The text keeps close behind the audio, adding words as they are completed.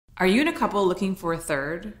Are you in a couple looking for a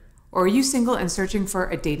third? Or are you single and searching for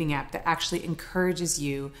a dating app that actually encourages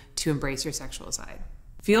you to embrace your sexual side?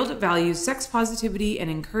 Field values sex positivity and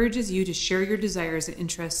encourages you to share your desires and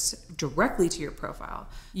interests directly to your profile.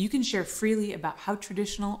 You can share freely about how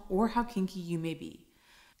traditional or how kinky you may be.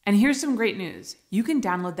 And here's some great news. You can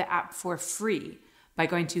download the app for free by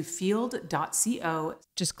going to field.co.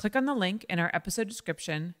 Just click on the link in our episode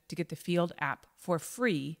description to get the Field app for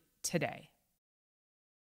free today.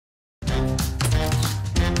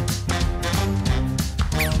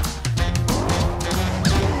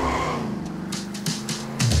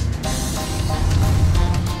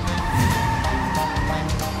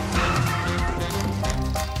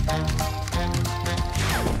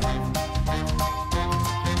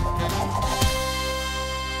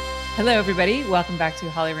 Hello, everybody. Welcome back to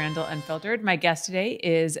Holly Randall Unfiltered. My guest today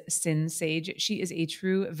is Sinn Sage. She is a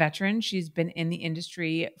true veteran. She's been in the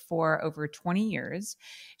industry for over 20 years.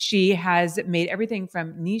 She has made everything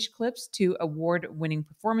from niche clips to award-winning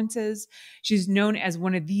performances. She's known as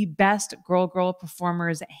one of the best girl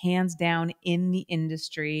performers, hands down, in the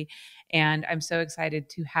industry. And I'm so excited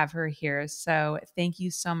to have her here. So thank you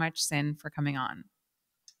so much, Sinn, for coming on.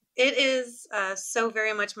 It is so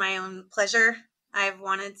very much my own pleasure. I've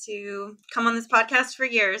wanted to come on this podcast for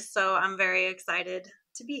years, so I'm very excited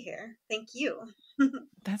to be here. Thank you.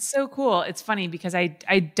 That's so cool. It's funny because I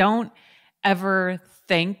don't ever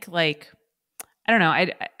think like, I don't know.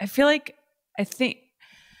 I feel like I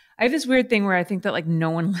have this weird thing where I think that like no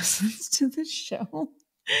one listens to the show.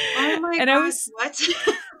 Oh my God, what?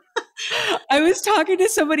 I was talking to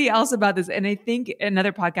somebody else about this, and I think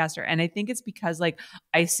another podcaster, and I think it's because like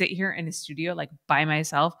I sit here in a studio like by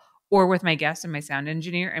myself or with my guest and my sound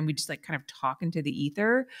engineer, and we just like kind of talk into the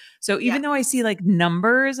ether. So even though I see like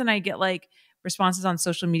numbers and I get like responses on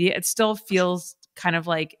social media, it still feels kind of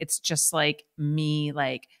like it's just like me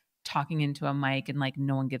like talking into a mic and like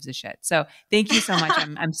no one gives a shit. So thank you so much.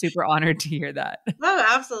 I'm super honored to hear that. Oh,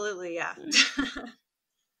 absolutely. Yeah.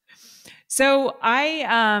 So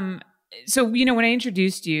when I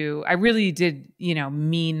introduced you, I really did,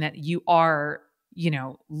 mean that you are,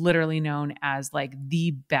 literally known as like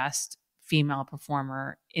the best female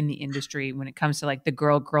performer in the industry when it comes to like the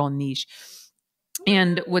girl niche.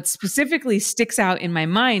 And what specifically sticks out in my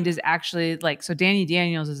mind is actually like, so Dani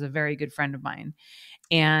Daniels is a very good friend of mine.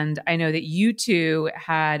 And I know that you two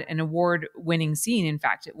had an award-winning scene. In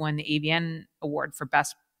fact, it won the AVN award for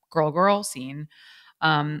best girl scene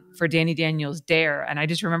for Dani Daniels' Dare. And I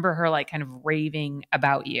just remember her like kind of raving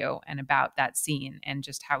about you and about that scene and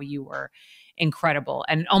just how you were incredible.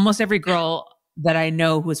 And almost every girl that I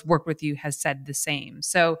know who has worked with you has said the same.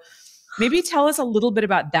 So maybe tell us a little bit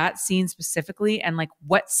about that scene specifically and like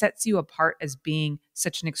what sets you apart as being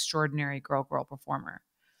such an extraordinary girl performer.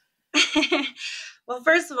 Well,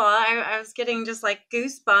 first of all, I was getting just like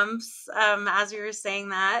goosebumps as you were saying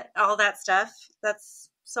that, all that stuff. That's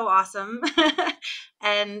so awesome.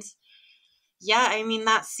 And yeah, I mean,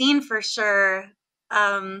 that scene for sure.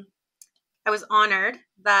 I was honored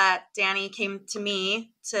that Dani came to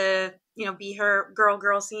me to, be her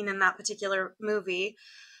girl scene in that particular movie.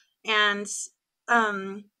 And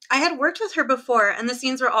I had worked with her before and the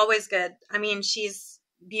scenes were always good. I mean, she's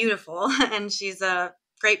beautiful and she's a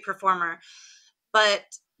great performer. But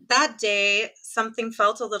that day, something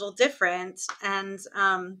felt a little different. And,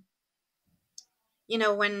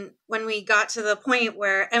 when we got to the point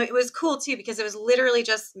where, and it was cool too, because it was literally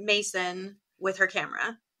just Mason with her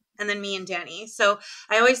camera and then me and Dani. So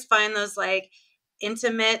I always find those like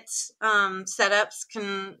intimate setups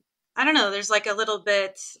I don't know, there's like a little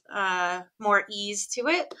bit more ease to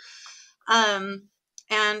it.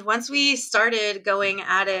 And once we started going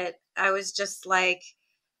at it, I was just like,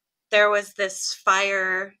 there was this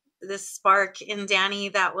fire, this spark in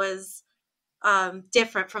Dani that was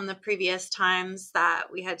different from the previous times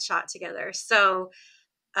that we had shot together. So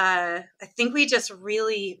I think we just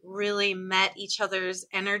really, really met each other's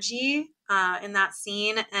energy in that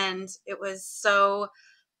scene. And it was so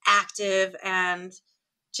active and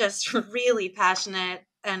just really passionate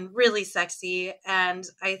and really sexy. And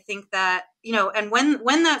I think that, and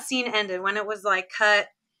when that scene ended, when it was like cut,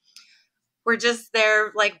 we're just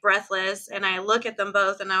there like breathless. And I look at them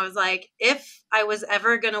both and I was like, if I was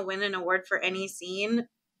ever going to win an award for any scene,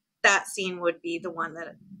 that scene would be the one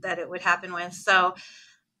that it would happen with. So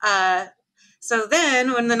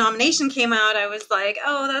then when the nomination came out, I was like,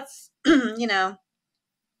 oh, that's,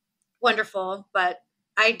 wonderful. But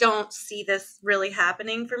I don't see this really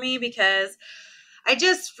happening for me because I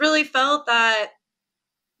just really felt that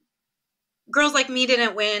girls like me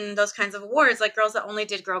didn't win those kinds of awards, like girls that only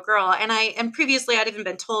did girl girl. And previously I'd even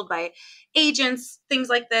been told by agents things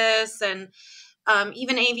like this, and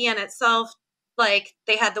even AVN itself, like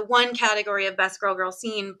they had the one category of best girl girl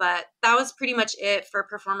scene, but that was pretty much it for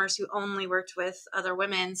performers who only worked with other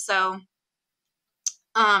women. So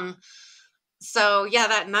yeah,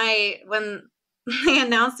 that night when they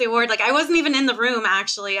announced the award, like I wasn't even in the room,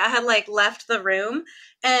 actually. I had like left the room,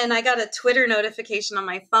 and I got a Twitter notification on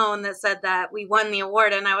my phone that said that we won the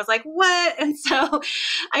award, and I was like, what? And so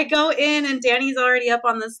I go in, and Dani's already up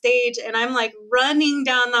on the stage, and I'm like running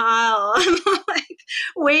down the aisle. I'm like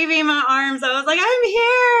waving my arms. I was like, I'm here.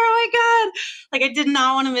 Oh my God. Like I did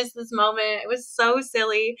not want to miss this moment. It was so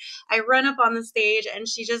silly. I run up on the stage, and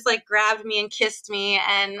she just like grabbed me and kissed me,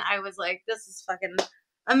 and I was like, this is fucking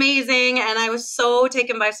amazing. And I was so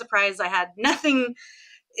taken by surprise. I had nothing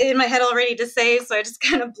in my head already to say, so I just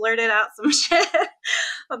kind of blurted out some shit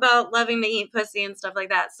about loving to eat pussy and stuff like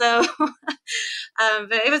that. So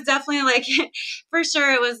but it was definitely like for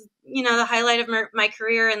sure it was, you know, the highlight of my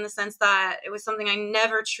career, in the sense that it was something I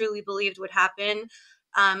never truly believed would happen.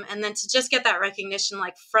 And then to just get that recognition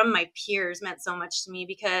like from my peers meant so much to me,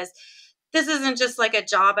 because this isn't just like a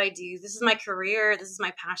job I do. This is my career. This is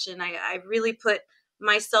my passion. I really put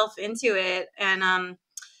myself into it. And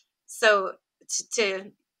so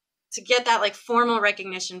to get that like formal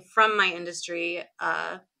recognition from my industry,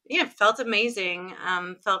 yeah, felt amazing.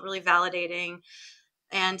 Felt really validating.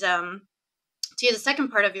 And to the second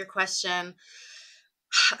part of your question,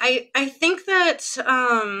 I think that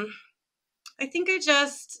I think I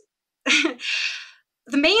just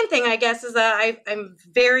the main thing, I guess, is that I'm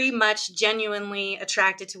very much genuinely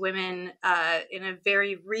attracted to women in a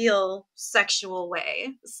very real sexual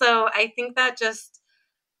way. So I think that just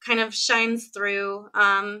kind of shines through,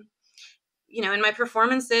 you know, in my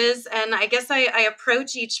performances. And I guess I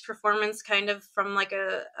approach each performance kind of from like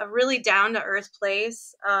a really down to earth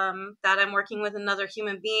place, that I'm working with another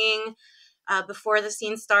human being. Before the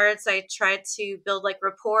scene starts, I try to build like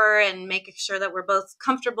rapport and make sure that we're both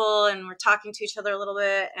comfortable and we're talking to each other a little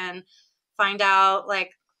bit, and find out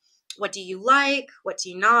like, what do you like? What do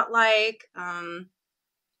you not like?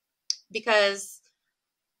 Because,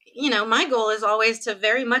 you know, my goal is always to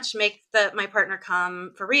very much make my partner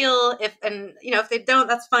come for real. If they don't,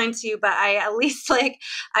 that's fine too. But I at least like,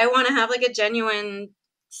 I want to have like a genuine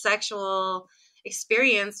sexual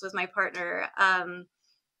experience with my partner.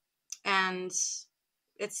 And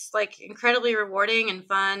it's like incredibly rewarding and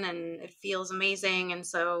fun, and it feels amazing. And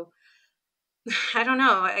so I don't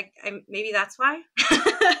know, I maybe that's why.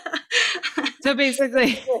 So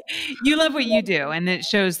basically, you love what you do, and it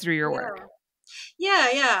shows through your work.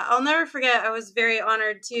 Yeah. I'll never forget. I was very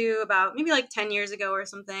honored too, about maybe like 10 years ago or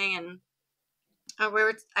something. And I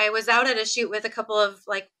was out at a shoot with a couple of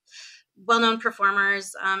like well-known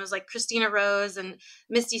performers. It was like Christina Rose and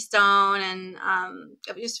Misty Stone, and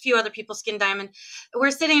just a few other people, Skin Diamond.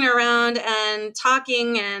 We're sitting around and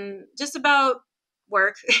talking and just about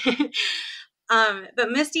work.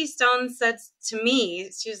 But Misty Stone said to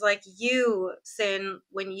me, she was like, you, Sinn,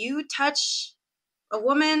 when you touch a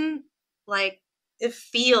woman, like, it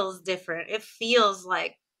feels different. It feels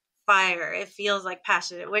like fire. It feels like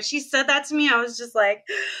passionate. When she said that to me, I was just like,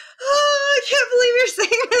 oh, I can't believe you're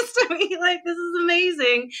saying this to me. Like, this is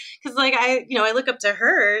amazing. Cause like, I look up to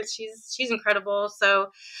her. She's incredible.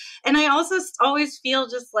 So, and I also always feel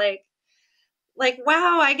just like,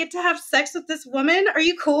 wow, I get to have sex with this woman. Are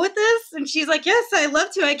you cool with this? And she's like, yes, I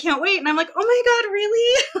love to. I can't wait. And I'm like, oh my God,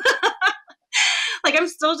 really? Like, I'm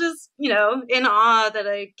still just, in awe that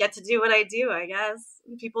I get to do what I do, I guess.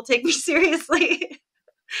 People take me seriously.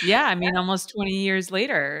 Yeah, I mean, almost 20 years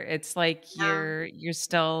later, it's like you're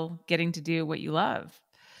still getting to do what you love.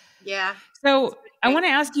 Yeah. So I want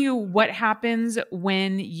to ask you, what happens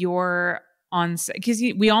when you're on, because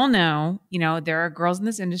we all know, there are girls in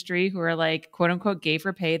this industry who are like, quote unquote, gay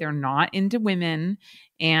for pay. They're not into women.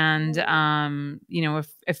 And,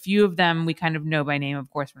 a few of them we kind of know by name. Of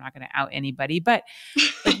course, we're not going to out anybody, but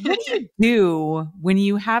like, what do you do when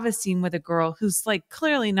you have a scene with a girl who's like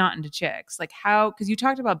clearly not into chicks? Like because you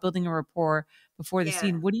talked about building a rapport before the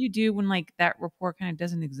scene. What do you do when like that rapport kind of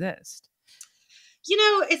doesn't exist?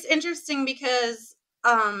 It's interesting because,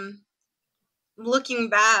 looking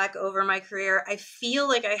back over my career, I feel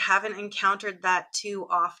like I haven't encountered that too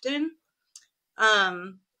often.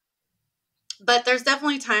 But there's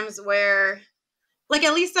definitely times where, like,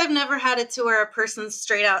 at least I've never had it to where a person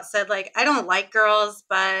straight out said, like, I don't like girls,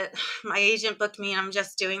 but my agent booked me and I'm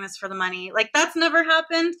just doing this for the money. Like, that's never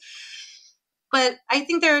happened. But I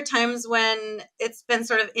think there are times when it's been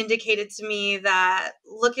sort of indicated to me that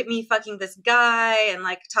look at me fucking this guy and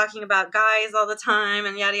like talking about guys all the time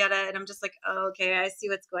and yada yada. And I'm just like, oh, okay, I see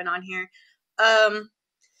what's going on here.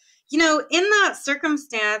 You know, in that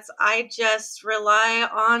circumstance, I just rely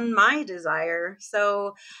on my desire.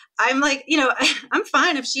 So I'm like, you know, I'm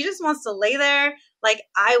fine if she just wants to lay there. Like,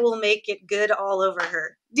 I will make it good all over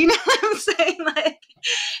her. Do you know what I'm saying? Like,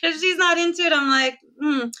 if she's not into it, I'm like,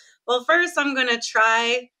 well, first I'm going to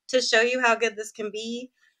try to show you how good this can be.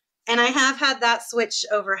 And I have had that switch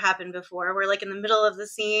over happen before where, like, in the middle of the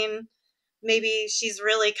scene, maybe she's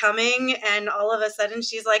really coming and all of a sudden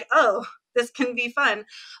she's like, oh, this can be fun.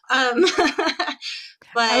 But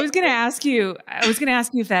I was going to ask you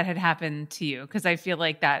if that had happened to you, because I feel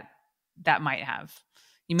like that might have.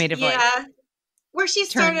 You may have like where she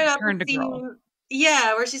started out the scene. girl.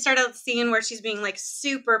 Yeah, where she started out the scene where she's being like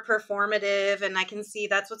super performative, and I can see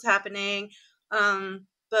that's what's happening.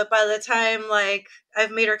 But by the time like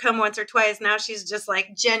I've made her come once or twice, now she's just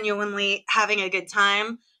like genuinely having a good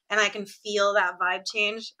time, and I can feel that vibe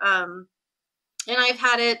change. And I've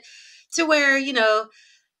had it to where, you know,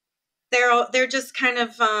 they're just kind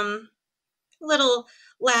of little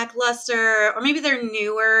lackluster, or maybe they're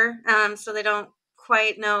newer, so they don't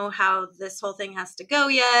quite know how this whole thing has to go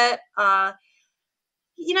yet.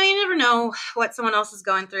 You know, you never know what someone else is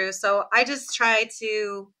going through. So I just try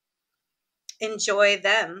to enjoy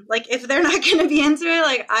them. Like, if they're not going to be into it,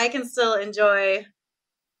 like, I can still enjoy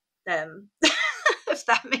them, if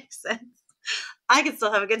that makes sense. I can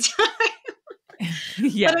still have a good time.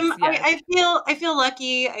 Yes, but I feel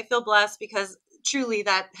lucky. I feel blessed because truly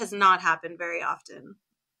that has not happened very often.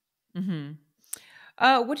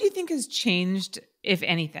 Mm-hmm. What do you think has changed, if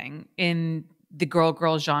anything, in the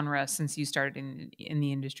girl genre since you started in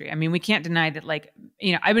the industry? I mean, we can't deny that, like,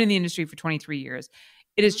 you know, I've been in the industry for 23 years.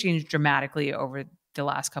 It has changed dramatically over the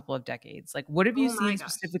last couple of decades. Like, what have you seen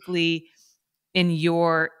specifically in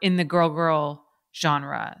the girl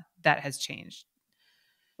genre that has changed?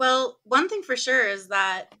 Well, one thing for sure is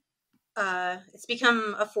that it's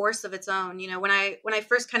become a force of its own. You know, when I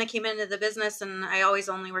first kind of came into the business, and I always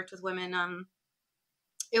only worked with women,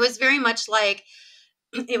 it was very much like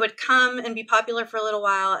it would come and be popular for a little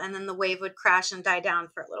while, and then the wave would crash and die down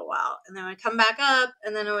for a little while, and then it would come back up,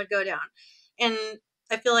 and then it would go down. And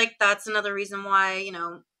I feel like that's another reason why, you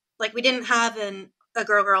know, like, we didn't have a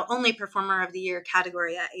girl only performer of the year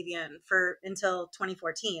category at AVN until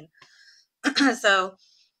 2014. So,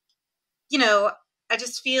 you know, I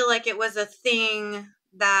just feel like it was a thing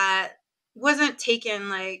that wasn't taken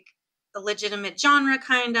like a legitimate genre,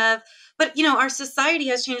 kind of. But, you know, our society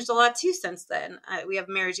has changed a lot too since then. We have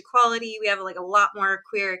marriage equality. We have like a lot more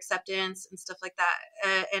queer acceptance and stuff like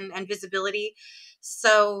that, and visibility.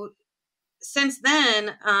 So since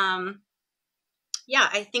then, yeah,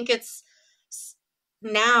 I think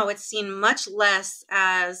now it's seen much less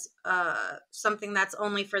as something that's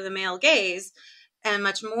only for the male gaze, and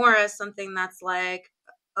much more as something that's like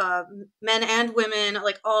men and women,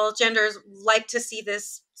 like all genders, like to see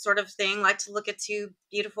this sort of thing, like to look at two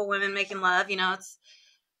beautiful women making love. You know, it's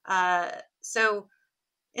so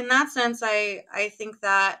in that sense, I think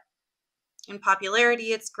that in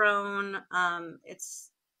popularity it's grown. It's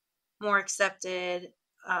more accepted.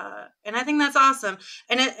 And I think that's awesome.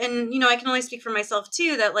 And you know, I can only speak for myself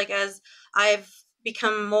too, that like, as I've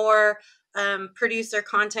become more producer,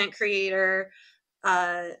 content creator,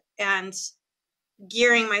 and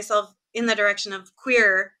gearing myself in the direction of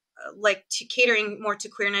queer, like to catering more to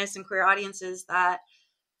queerness and queer audiences, that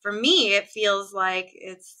for me, it feels like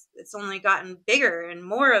it's only gotten bigger and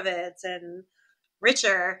more of it and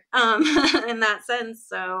richer, in that sense.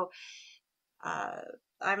 So,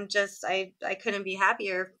 I'm just, I couldn't be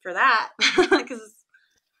happier for that, because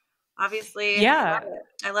obviously, Yeah,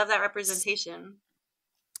 I love that representation.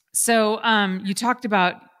 So, you talked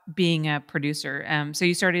about being a producer. So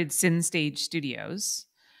you started Sinn Sage Studios.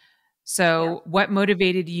 So what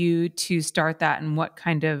motivated you to start that, and what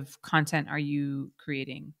kind of content are you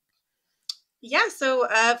creating? Yeah, so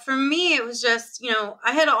for me, it was just, you know,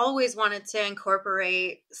 I had always wanted to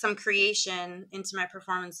incorporate some creation into my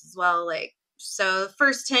performance as well. Like, so the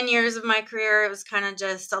first 10 years of my career, it was kind of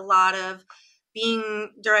just a lot of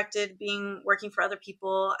being directed, working for other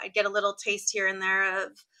people. I get a little taste here and there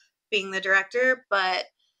of being the director, but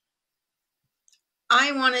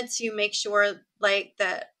I wanted to make sure like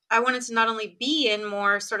that I wanted to not only be in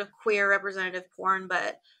more sort of queer representative porn,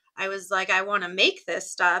 but I was like, I want to make this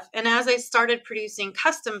stuff. And as I started producing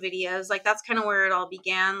custom videos, like that's kind of where it all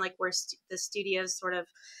began, like where the studios sort of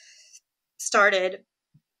started.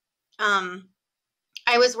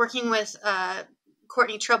 I was working with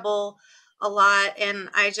Courtney Trouble a lot. And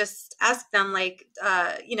I just asked them, like,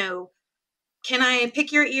 can I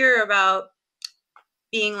pick your ear about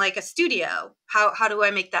being like a studio? How do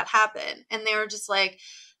I make that happen? And they were just like,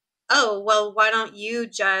 oh, well, why don't you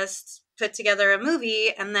just put together a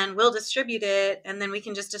movie and then we'll distribute it, and then we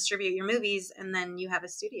can just distribute your movies, and then you have a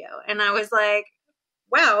studio. And I was like,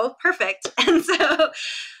 wow, perfect. And so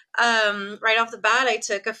right off the bat, I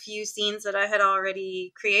took a few scenes that I had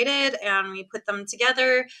already created and we put them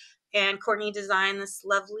together. And Courtney designed this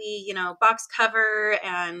lovely, box cover,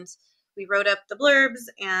 and we wrote up the blurbs,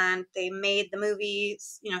 and they made the movie,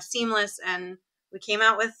 seamless. And we came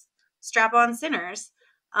out with Strap-on Sinners.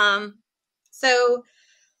 So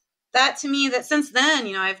that, to me, that since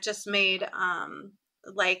then, I've just made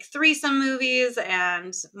like threesome movies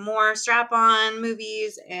and more strap-on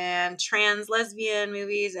movies and trans lesbian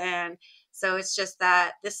movies. And so it's just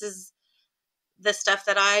that this is the stuff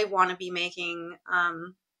that I want to be making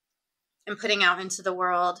and putting out into the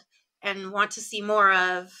world, and want to see more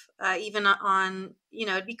of, even on,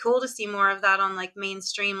 it'd be cool to see more of that on like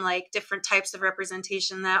mainstream, like different types of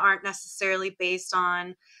representation that aren't necessarily based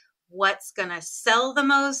on what's going to sell the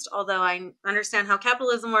most, although I understand how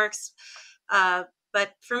capitalism works.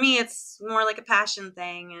 But for me, it's more like a passion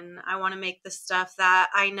thing. And I want to make the stuff that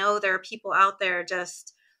I know there are people out there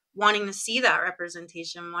just wanting to see that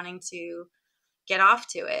representation, wanting to get off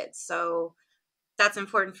to it. So that's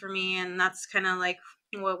important for me. And that's kind of like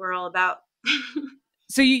what we're all about.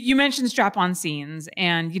 So you mentioned strap-on scenes,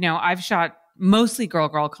 and, I've shot mostly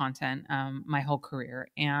girl content my whole career.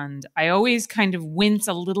 And I always kind of wince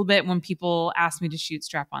a little bit when people ask me to shoot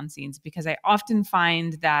strap-on scenes, because I often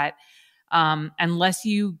find that unless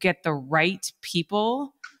you get the right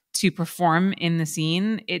people to perform in the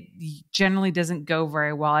scene, it generally doesn't go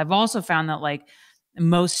very well. I've also found that like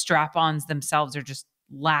most strap-ons themselves are just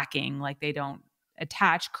lacking, like they don't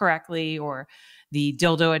attach correctly, or the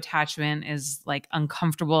dildo attachment is like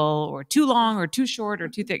uncomfortable or too long or too short or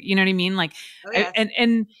too thick. You know what I mean? Like, Oh, yeah.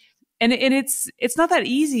 and it's not that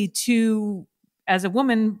easy to, as a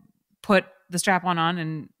woman, put the strap-on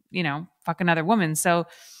and, fuck another woman. So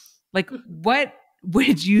like, what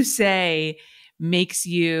would you say makes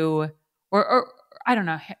you, or I don't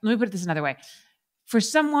know, let me put this another way. For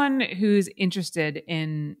someone who's interested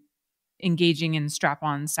in engaging in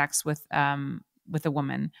strap-on sex with a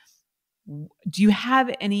woman, do you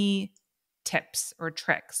have any tips or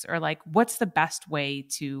tricks, or like what's the best way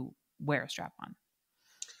to wear a strap-on?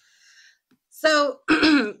 So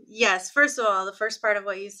yes, first of all, the first part of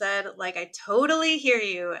what you said, like I totally hear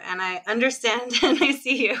you and I understand and I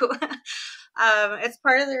see you. It's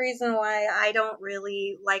part of the reason why I don't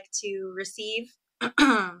really like to receive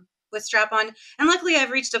with strap-on. And luckily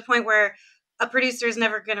I've reached a point where a producer is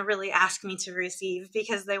never going to really ask me to receive,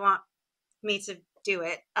 because they want me to do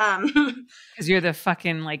it. Because you're the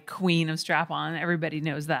fucking like queen of strap-on. Everybody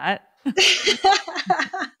knows that.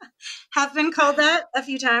 Have been called that a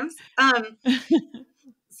few times.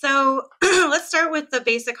 So let's start with the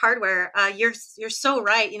basic hardware. You're so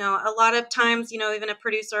right. A lot of times, even a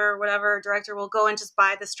producer or whatever, director will go and just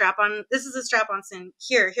buy the strap-on. This is a strap-on scene.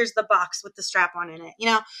 Here's the box with the strap-on in it.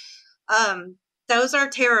 Those are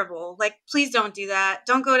terrible. Like, please don't do that.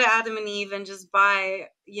 Don't go to Adam and Eve and just buy,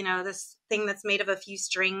 this thing that's made of a few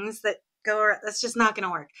strings that go. That's just not going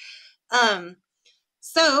to work.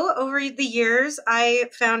 So over the years, I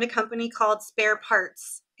found a company called Spare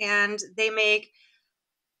Parts, and they make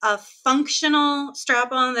a functional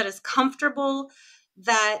strap-on that is comfortable,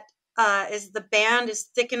 that the band is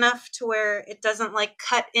thick enough to where it doesn't like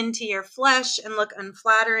cut into your flesh and look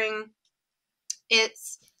unflattering.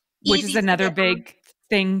 It's which is another big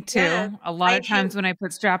thing too. Yeah, a lot of times when I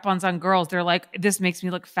put strap-ons on girls, they're like, this makes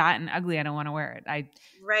me look fat and ugly. I don't want to wear it.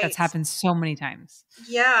 Right. That's happened so many times.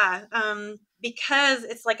 Yeah. Because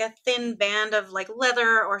it's like a thin band of like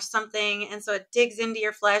leather or something. And so it digs into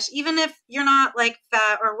your flesh, even if you're not like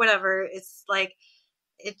fat or whatever. It's like,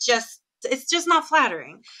 it's just not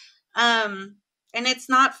flattering. And it's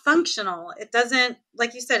not functional. It doesn't,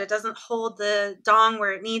 like you said, it doesn't hold the dong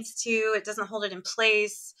where it needs to. It doesn't hold it in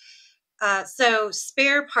place. So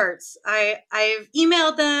Spare Parts, I've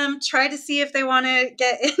emailed them, tried to see if they want to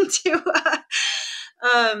get into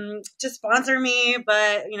to sponsor me,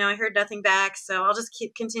 but I heard nothing back. So I'll just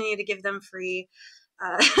continue to give them free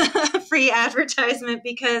advertisement,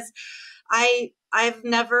 because I've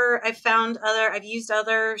used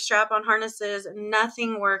other strap-on harnesses.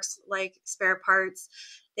 Nothing works like Spare Parts.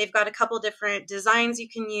 They've got a couple different designs you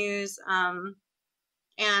can use, and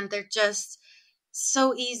they're just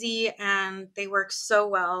so easy and they work so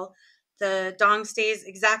well. the dong stays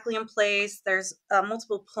exactly in place. There's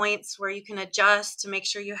multiple points where you can adjust to make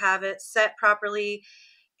sure you have it set properly.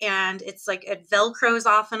 And it's like it Velcros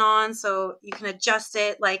off and on, so you can adjust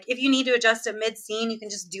it. Like if you need to adjust it mid-scene, you can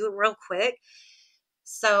just do it real quick.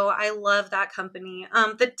 So I love that company.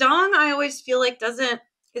 The dong I always feel like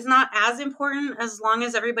is not as important as long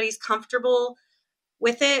as everybody's comfortable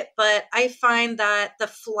with it. But I find that the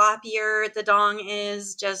floppier the dong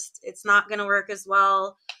is, just it's not going to work as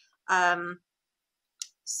well. And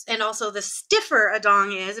also the stiffer a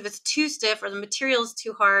dong is, if it's too stiff or the material is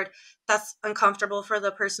too hard, that's uncomfortable for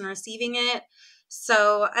the person receiving it.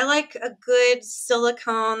 So I like a good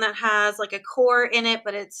silicone that has like a core in it,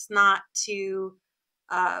 but it's not too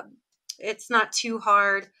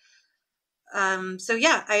hard. So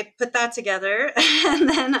yeah, I put that together.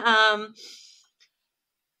 And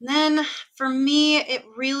then for me, it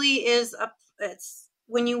really is it's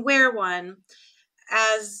when you wear one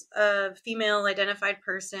as a female identified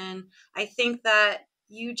person, I think that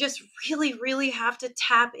you just really, really have to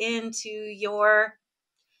tap into your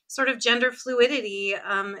sort of gender fluidity.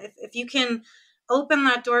 If you can open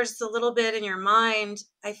that door just a little bit in your mind,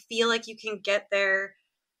 I feel like you can get there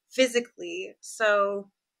physically. So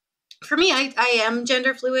for me, I am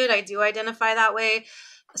gender fluid. I do identify that way.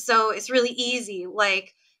 So it's really easy.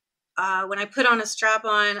 Like when I put on a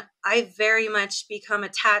strap-on, I very much become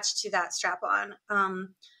attached to that strap-on.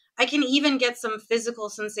 I can even get some physical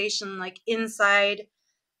sensation like inside,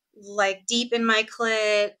 like deep in my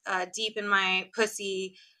clit, deep in my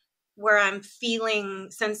pussy, where I'm feeling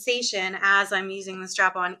sensation as I'm using the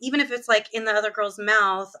strap-on. Even if it's like in the other girl's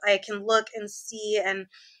mouth, I can look and see. And,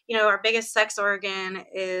 you know, our biggest sex organ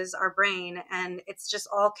is our brain, and it's just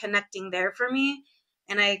all connecting there for me.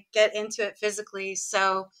 And I get into it physically.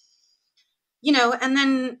 So, you know, and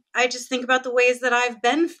then I just think about the ways that I've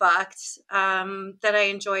been fucked, that I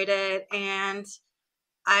enjoyed it. And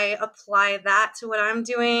I apply that to what I'm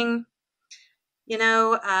doing. You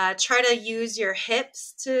know, try to use your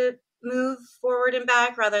hips to move forward and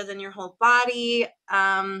back rather than your whole body.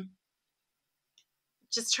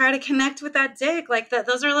 Just try to connect with that dick. Like that.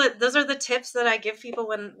 Those are the tips that I give people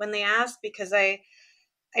when they ask, because I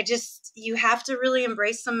just, you have to really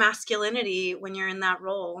embrace some masculinity when you're in that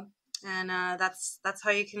role. And that's how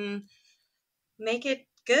you can make it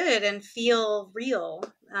good and feel real,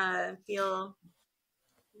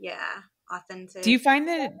 authentic. Do you find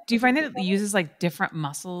that it uses like different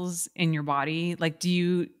muscles in your body? Like do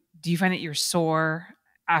you find that you're sore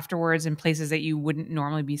afterwards in places that you wouldn't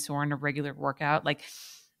normally be sore in a regular workout? Like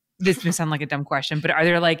this may sound like a dumb question, but are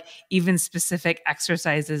there like even specific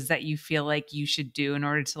exercises that you feel like you should do in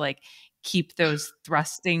order to like keep those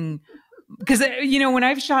thrusting? Because, you know, when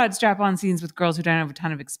I've shot strap-on scenes with girls who don't have a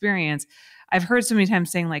ton of experience, I've heard so many times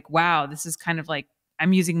saying like, wow, this is kind of like,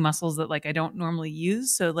 I'm using muscles that like I don't normally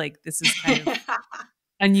use. So like, this is kind of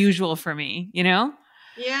unusual for me, you know?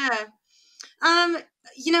 Yeah.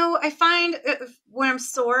 You know, I find when I'm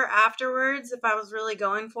sore afterwards, if I was really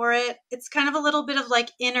going for it, it's kind of a little bit of like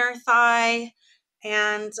inner thigh,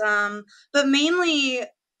 and but mainly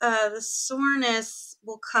the soreness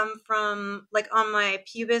will come from like on my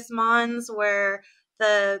pubis mons, where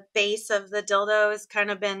the base of the dildo has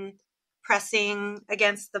kind of been pressing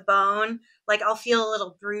against the bone. Like I'll feel a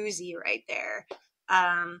little bruisey right there.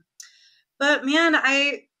 But man,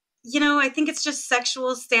 I think it's just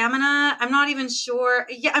sexual stamina. I'm not even sure.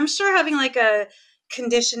 Yeah, I'm sure having like a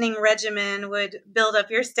conditioning regimen would build up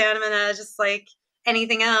your stamina just like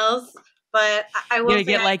anything else. But I will say you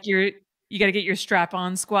got to get your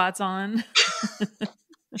strap-on squats on.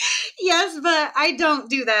 yes, but I don't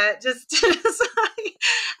do that. Just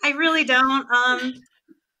I really don't.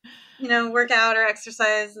 Work out or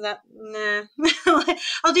exercise. Nah.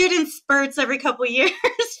 I'll do it in spurts every couple years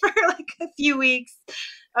for like a few weeks.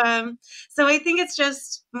 So I think it's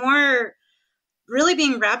just more really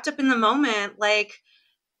being wrapped up in the moment. Like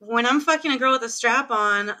when I'm fucking a girl with a strap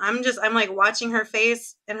on, I'm like watching her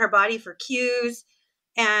face and her body for cues.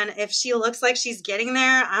 And if she looks like she's getting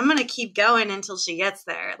there, I'm going to keep going until she gets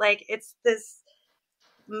there. Like it's this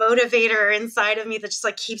motivator inside of me that just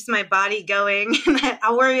like keeps my body going. And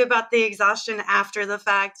I'll worry about the exhaustion after the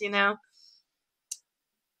fact, you know?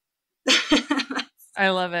 I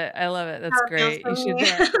love it. That's great. You should.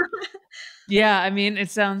 Yeah. I mean,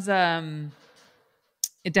 it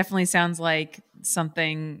definitely sounds like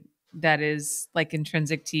something that is like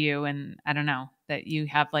intrinsic to you. And I don't know, that you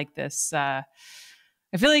have like this,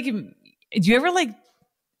 I feel like, do you ever like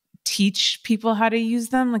teach people how to use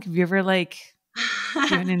them? Like, have you ever like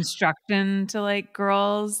given instruction to like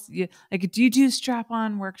girls? Do you do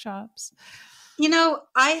strap-on workshops?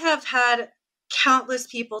 I have had countless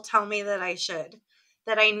people tell me that I should,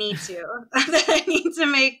 that I need to, that I need to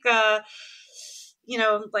make,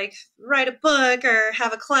 like write a book or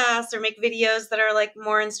have a class or make videos that are like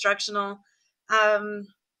more instructional. I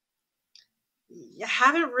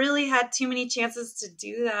haven't really had too many chances to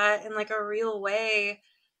do that in like a real way.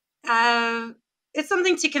 It's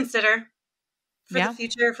something to consider for the Yeah.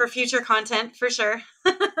 future, for future content, for sure.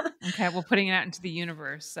 Okay. Well, putting it out into the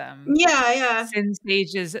universe. Yeah. Sinn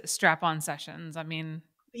Sage's strap-on sessions. I mean,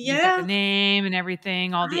 you've got the Yeah. name and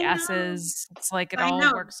everything, all the I know. S's. It's like it I all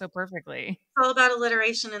know. works so perfectly. It's all about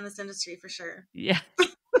alliteration in this industry for sure. Yeah.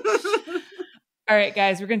 All right,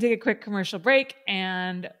 guys, we're going to take a quick commercial break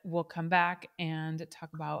and we'll come back and talk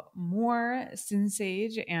about more Sinn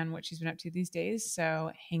Sage and what she's been up to these days.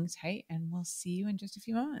 So hang tight and we'll see you in just a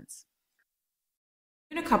few moments.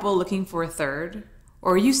 Are you in a couple looking for a third?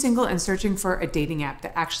 Or are you single and searching for a dating app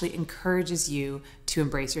that actually encourages you to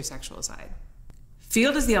embrace your sexual side?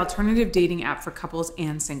 Field is the alternative dating app for couples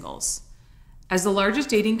and singles. As the largest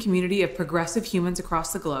dating community of progressive humans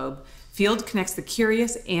across the globe, Field connects the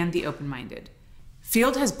curious and the open-minded.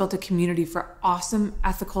 Field has built a community for awesome,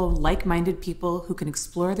 ethical, like-minded people who can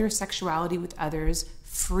explore their sexuality with others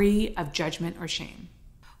free of judgment or shame.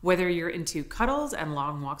 Whether you're into cuddles and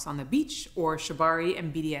long walks on the beach or shibari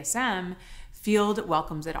and BDSM, Field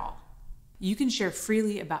welcomes it all. You can share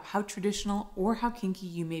freely about how traditional or how kinky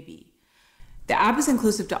you may be. The app is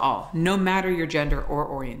inclusive to all, no matter your gender or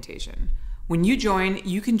orientation. When you join,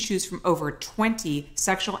 you can choose from over 20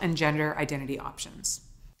 sexual and gender identity options.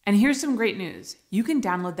 And here's some great news. You can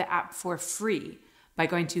download the app for free by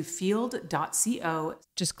going to field.co.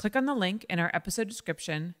 Just click on the link in our episode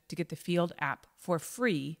description to get the Field app for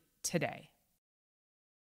free today.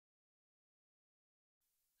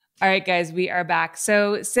 All right, guys, we are back.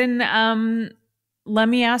 So, Sinn, let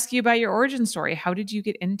me ask you about your origin story. How did you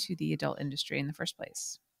get into the adult industry in the first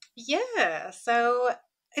place? Yeah, so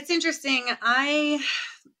it's interesting. I've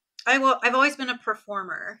always been a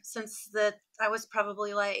performer since I was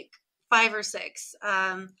probably like 5 or 6.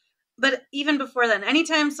 But even before then,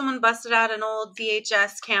 anytime someone busted out an old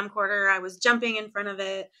VHS camcorder, I was jumping in front of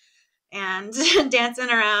it and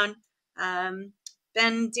dancing around.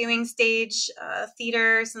 Been doing stage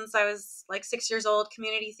theater since I was like 6 years old,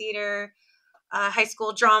 community theater, high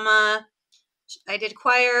school drama. I did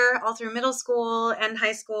choir all through middle school and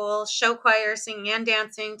high school, show choir, singing and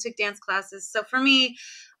dancing, took dance classes. So for me,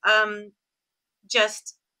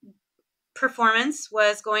 just performance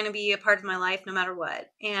was going to be a part of my life no matter what.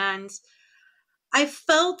 And I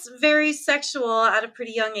felt very sexual at a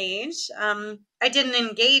pretty young age. I didn't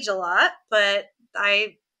engage a lot, but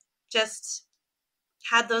I just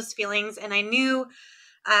had those feelings, and I knew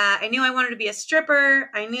I wanted to be a stripper.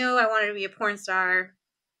 I knew I wanted to be a porn star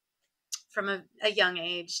from a young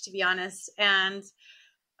age, to be honest. And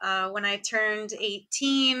when I turned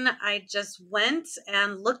 18, I just went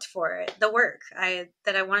and looked for it, the work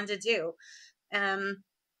that I wanted to do.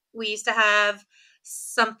 We used to have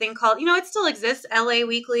something called, it still exists, LA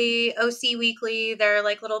Weekly, OC Weekly. They're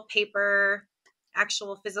like little paper,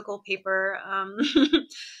 actual physical paper,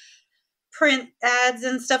 print ads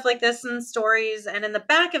and stuff like this and stories. And in the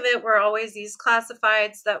back of it were always these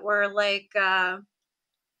classifieds that were like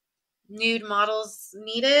nude models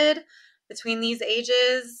needed between these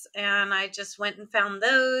ages. And I just went and found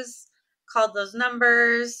those, called those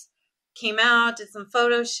numbers, came out, did some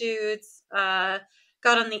photo shoots, got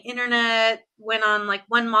on the internet, went on like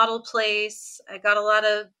One Model Place. I got a lot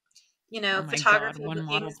of, photography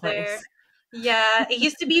bookings there. Yeah, it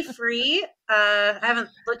used to be free. I haven't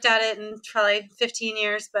looked at it in probably 15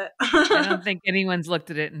 years, but I don't think anyone's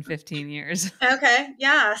looked at it in 15 years. Okay,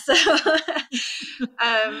 yeah. So,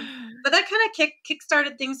 but that kind of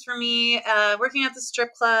kick-started things for me. Working at the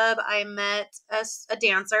strip club, I met a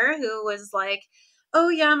dancer who was like, "Oh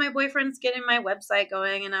yeah, my boyfriend's getting my website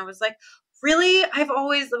going," and I was like, "Really?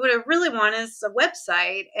 What I really want is a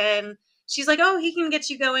website." And she's like, "Oh, he can get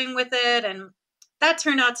you going with it," and that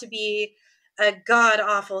turned out to be a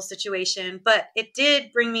god-awful situation, but it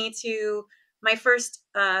did bring me to my first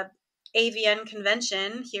AVN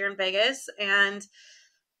convention here in Vegas, and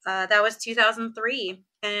that was 2003.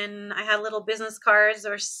 And I had little business cards that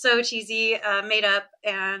were so cheesy, made up,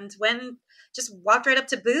 and just walked right up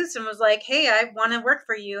to booths and was like, "Hey, I want to work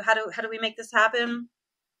for you. How do we make this happen?"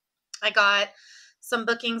 I got some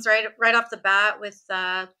bookings right off the bat with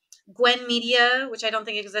Gwen Media, which I don't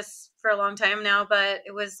think exists for a long time now, but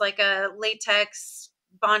it was like a latex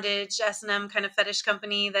bondage S&M kind of fetish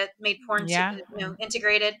company that made porn,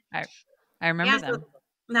 integrated. I remember them. So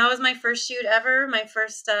that was my first shoot ever. My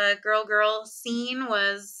first girl scene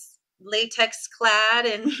was latex clad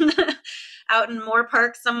and out in Moore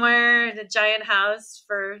Park somewhere in a giant house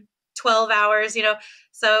for 12 hours,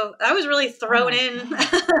 So I was really Oh thrown my in.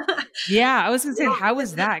 God. Yeah, I was gonna say, No, how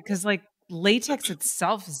was that? Because like latex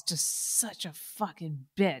itself is just such a fucking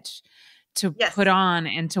bitch to put yes, on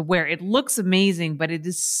and to wear. It looks amazing, but it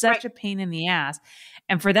is right. such a pain in the ass.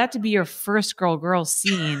 And for that to be your first girl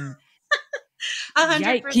scene,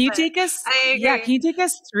 yikes. Can you 100%. take us, I yeah, agree. can you take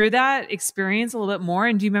us through that experience a little bit more?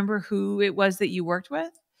 And do you remember who it was that you worked with?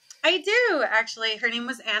 I do actually. Her name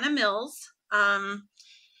was Anna Mills.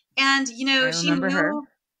 And I she remember her. knew,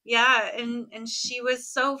 yeah, and she was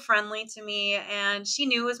so friendly to me, and she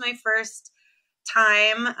knew it was my first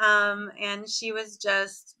time. And she was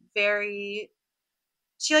just very,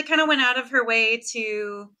 she like kind of went out of her way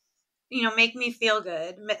to, make me feel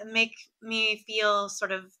good, make me feel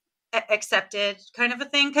sort of accepted, kind of a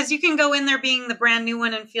thing. Because you can go in there being the brand new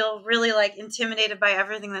one and feel really like intimidated by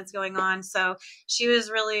everything that's going on. So she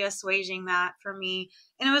was really assuaging that for me,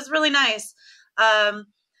 and it was really nice. Um,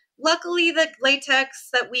 Luckily, the latex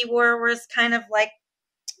that we wore was kind of like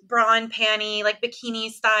bra and panty, like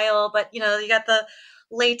bikini style, but you got the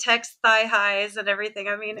latex thigh highs and everything.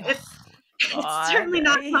 I mean, it's Oh, it's God, certainly I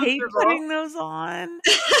not hate comfortable. putting those on.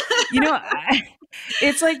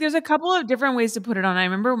 It's like there's a couple of different ways to put it on. I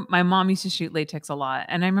remember my mom used to shoot latex a lot,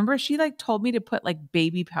 and I remember she like told me to put like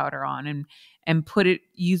baby powder on and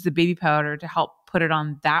use the baby powder to help put it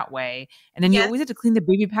on that way. And then you Yes. always had to clean the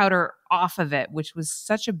baby powder off of it, which was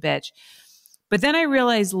such a bitch. But then I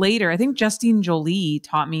realized later, I think Justine Jolie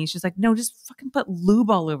taught me, she's like, no, just fucking put lube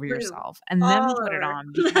all over Lube yourself and then all put it over.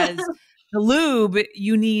 on because the lube,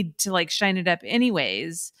 you need to like shine it up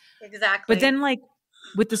anyways. But Exactly. then like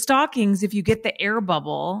with the stockings, if you get the air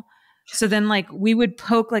bubble, so then like we would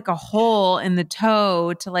poke like a hole in the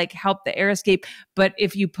toe to like help the air escape. But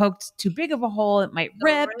if you poked too big of a hole, it might Go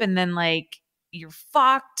rip right. and then like you're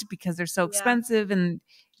fucked because they're so Yeah. expensive and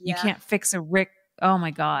you Yeah. can't fix a rick. Oh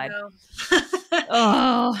my God. No.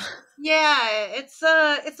 Oh, Yeah, it's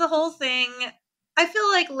a whole thing. I feel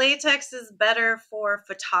like latex is better for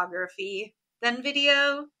photography than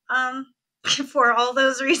video, for all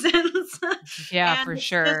those reasons. yeah, And for it's just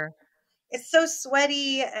sure. it's so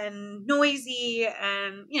sweaty and noisy,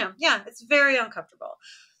 and yeah, it's very uncomfortable.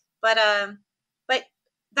 But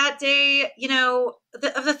that day,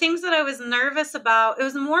 of the things that I was nervous about, it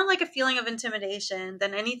was more like a feeling of intimidation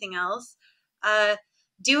than anything else. Uh,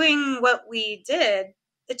 Doing what we did,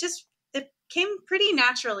 it came pretty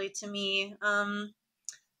naturally to me.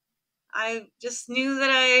 I just knew that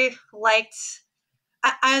I liked.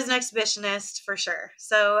 I was an exhibitionist for sure,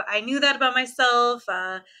 so I knew that about myself.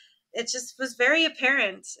 It just was very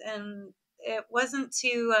apparent, and it wasn't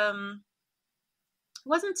too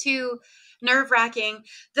nerve wracking.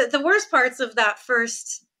 The worst parts of that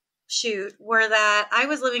first shoot were that I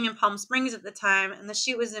was living in Palm Springs at the time, and the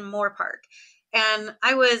shoot was in Moore Park, and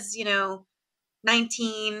I was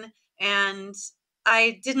 19, and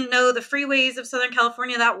I didn't know the freeways of Southern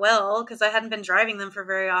California that well because I hadn't been driving them for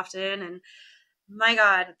very often. And my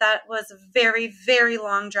God, that was a very, very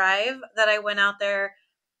long drive that I went out there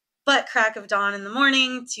butt crack of dawn in the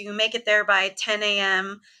morning to make it there by 10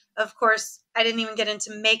 a.m. Of course, I didn't even get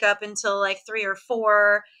into makeup until like 3 or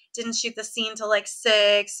 4. Didn't shoot the scene till like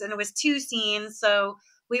 6, and it was 2 scenes, so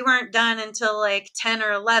we weren't done until like 10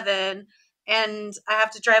 or 11. And I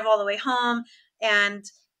have to drive all the way home, and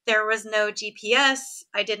there was no GPS.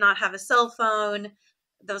 I did not have a cell phone.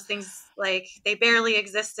 Those things, like, they barely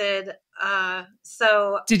existed.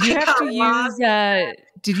 So Did you I have to got use lost.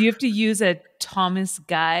 a Thomas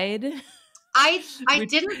guide? I Which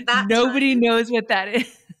didn't that nobody time. knows what that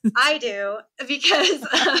is. I do, because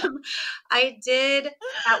I did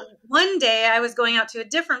at one day I was going out to a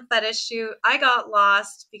different fetish shoot. I got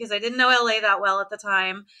lost because I didn't know LA that well at the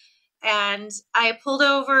time. And I pulled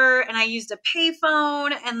over and I used a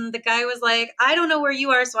payphone, and the guy was like, I don't know where you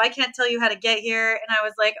are, so I can't tell you how to get here. And I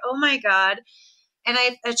was like, oh my God. And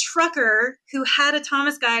a trucker who had a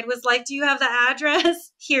Thomas guide was like, do you have the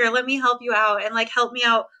address? Here, let me help you out, and like help me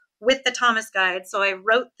out with the Thomas guide. So I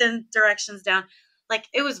wrote the directions down. Like,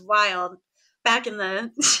 it was wild back in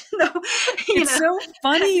the, you It's know, so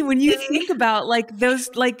funny when you day. think about like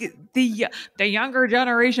those like the younger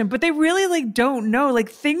generation, but they really like don't know like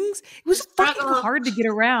things. It The was fucking struggle. hard to get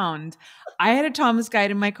around. I had a Thomas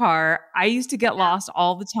guide in my car. I used to get Yeah. lost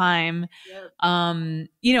all the time. Yep. And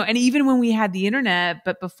even when we had the internet,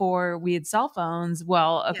 but before we had cell phones,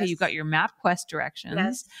 well, okay, you got Yes. your MapQuest directions,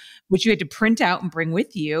 Yes. which you had to print out and bring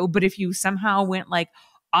with you. But if you somehow went like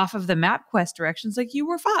off of the MapQuest directions, like you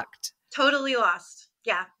were fucked. Totally lost.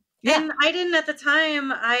 Yeah. Yeah. And I didn't at the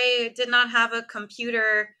time. I did not have a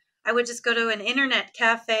computer. I would just go to an internet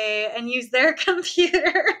cafe and use their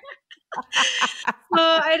computer. So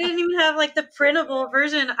I didn't even have like the printable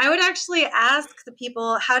version. I would actually ask the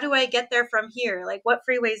people, how do I get there from here? Like, what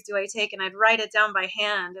freeways do I take? And I'd write it down by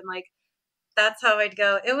hand. And like, that's how I'd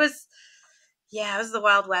go. It was, yeah, it was the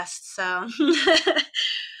Wild West. So,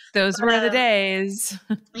 Those but, were the days.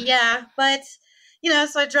 yeah, but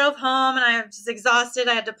so I drove home and I was just exhausted.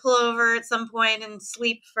 I had to pull over at some point and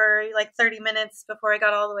sleep for like 30 minutes before I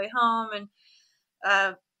got all the way home. And,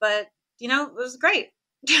 but it was great.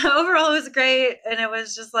 Overall, it was great. And it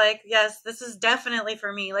was just like, yes, this is definitely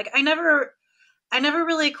for me. Like, I never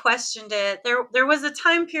really questioned it. There was a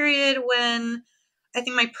time period when I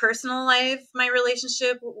think my personal life, my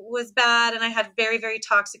relationship was bad, and I had very, very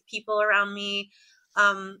toxic people around me.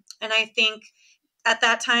 And I think at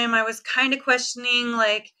that time I was kind of questioning,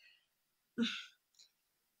 like,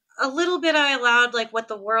 a little bit I allowed like what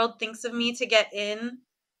the world thinks of me to get in.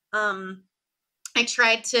 I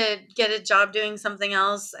tried to get a job doing something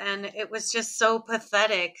else, and it was just so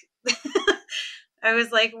pathetic. I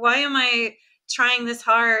was like, why am I trying this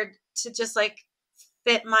hard to just like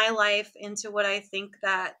fit my life into what I think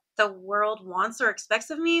that the world wants or expects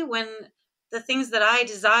of me, when the things that I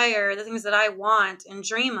desire, the things that I want and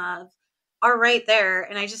dream of are right there,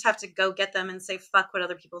 and I just have to go get them and say, fuck what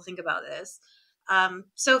other people think about this.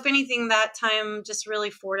 So if anything, that time just really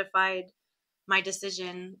fortified my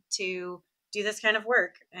decision to do this kind of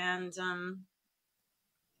work. And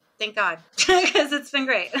thank God, because it's been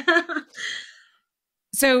great.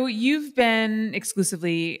 So you've been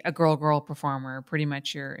exclusively a girl performer pretty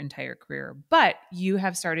much your entire career, but you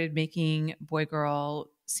have started making boy-girl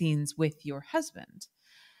scenes with your husband.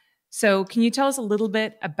 So can you tell us a little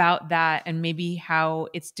bit about that and maybe how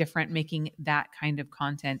it's different making that kind of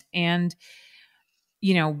content? And,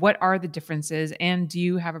 what are the differences? And do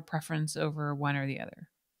you have a preference over one or the other?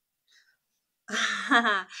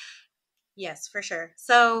 Yes, for sure.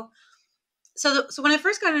 So when I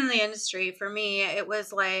first got into the industry, for me, it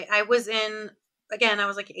was like I was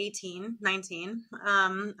like 18, 19.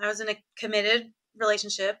 I was in a committed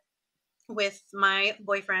relationship with my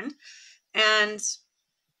boyfriend, and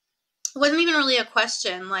it wasn't even really a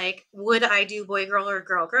question like, would I do boy girl or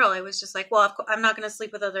girl girl? It was just like, well, I'm not going to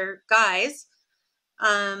sleep with other guys.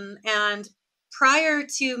 And prior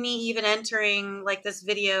to me even entering like this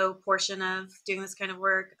video portion of doing this kind of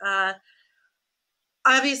work,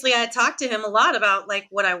 obviously I had talked to him a lot about like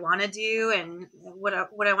what I want to do and what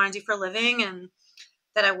I want to do for a living, and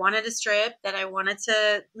that I wanted to strip, that I wanted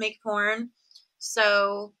to make porn.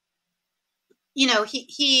 So,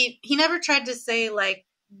 he never tried to say like,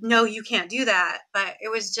 no, you can't do that. But it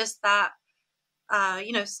was just that,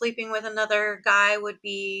 sleeping with another guy would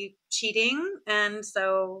be cheating. And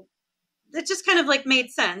so it just kind of like made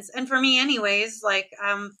sense. And for me anyways, like,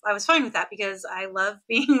 I was fine with that because I love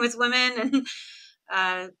being with women.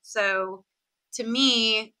 And so to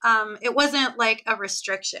me, it wasn't like a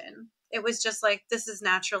restriction. It was just like, this is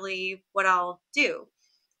naturally what I'll do.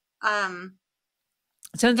 Sounds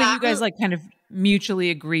like Yeah, you guys like kind of mutually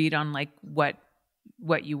agreed on like what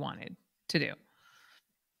you wanted to do.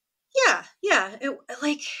 yeah.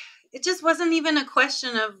 It just wasn't even a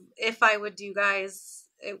question of if I would do guys.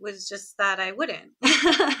 It was just that I wouldn't.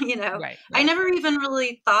 Right. I never even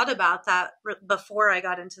really thought about that before I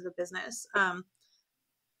got into the business.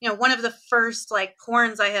 One of the first like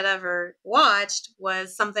porns I had ever watched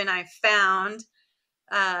was something I found.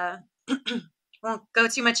 Uh, won't go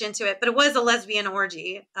too much into it, but it was a lesbian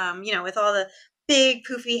orgy. With all the big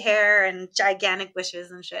poofy hair and gigantic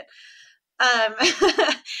bushes and shit. Um,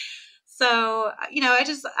 so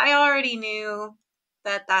I already knew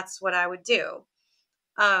that that's what I would do.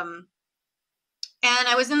 And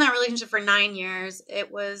I was in that relationship for 9 years.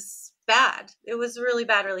 It was bad. It was a really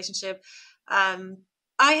bad relationship.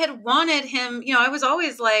 I had wanted him, I was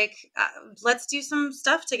always like, let's do some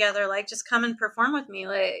stuff together. Like, just come and perform with me.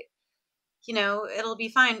 Like, it'll be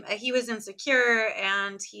fine. He was insecure,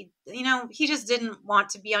 and he just didn't want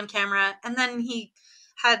to be on camera. And then he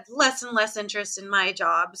had less and less interest in my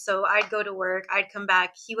job. So I'd go to work, I'd come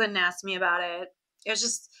back. He wouldn't ask me about it. It was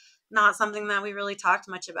just not something that we really talked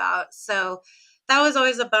much about. So that was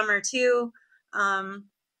always a bummer too. And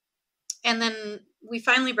then we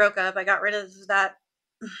finally broke up. I got rid of that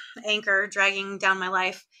anchor dragging down my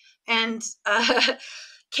life, and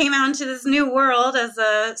came out into this new world as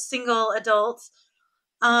a single adult.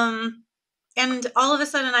 And all of a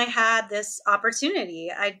sudden I had this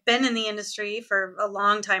opportunity. I'd been in the industry for a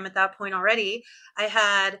long time at that point already. I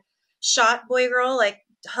had shot boy girl, like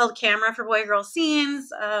held camera for boy girl scenes.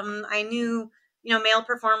 I knew male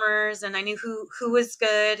performers, and I knew who was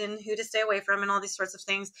good and who to stay away from and all these sorts of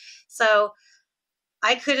things. So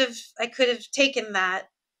I could have taken that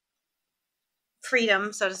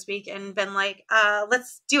freedom, so to speak, and been like,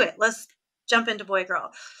 let's do it. Let's jump into boy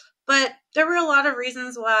girl. But there were a lot of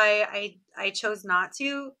reasons why I chose not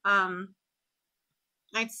to.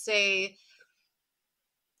 I'd say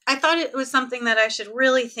I thought it was something that I should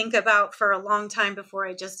really think about for a long time before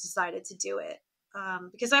I just decided to do it.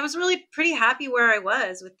 Because I was really pretty happy where I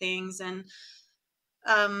was with things. And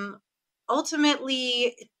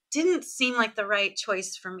ultimately, it didn't seem like the right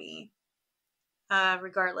choice for me,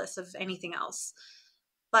 regardless of anything else.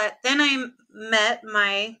 But then I met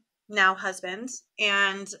my now husband,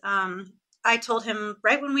 and I told him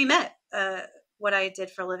right when we met what I did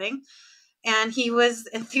for a living. And he was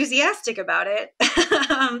enthusiastic about it.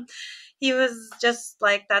 He was just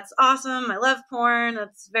like, that's awesome. I love porn.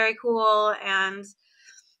 That's very cool. And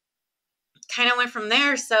kind of went from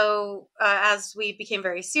there. So as we became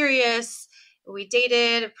very serious, we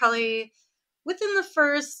dated probably within the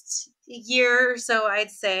first year or so,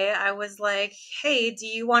 I'd say. I was like, hey, do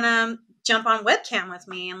you want to jump on webcam with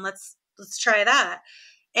me? And let's try that.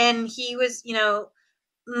 And he was,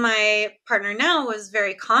 my partner now was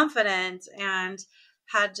very confident and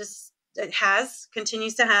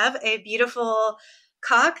continues to have a beautiful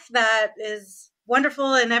cock that is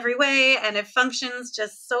wonderful in every way, and it functions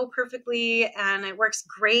just so perfectly, and it works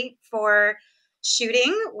great for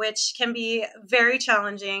shooting, which can be very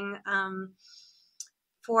challenging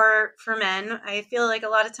for men. I feel like a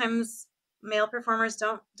lot of times male performers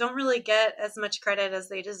don't really get as much credit as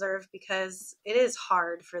they deserve because it is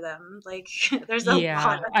hard for them. Like there's a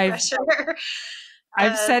lot of pressure.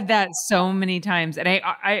 I've said that so many times. And I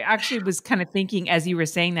actually was kind of thinking as you were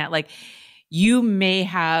saying that, like, you may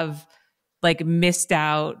have like not missed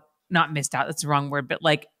out, that's the wrong word, but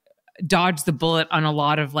like dodged the bullet on a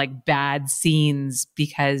lot of like bad scenes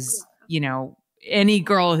because, any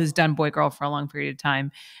girl who's done boy girl for a long period of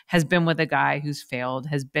time has been with a guy who's failed,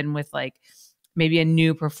 has been with like maybe a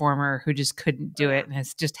new performer who just couldn't do it and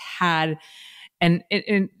has just had, and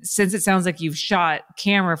since it sounds like you've shot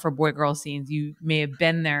camera for boy girl scenes, you may have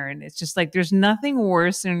been there, and it's just like, there's nothing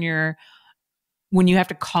worse when you have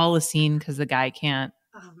to call a scene because the guy can't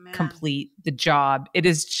complete the job. It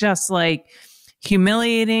is just like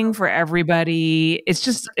humiliating for everybody. It's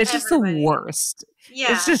just the worst.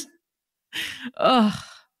 Yeah. It's just, ugh.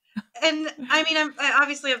 And I mean, I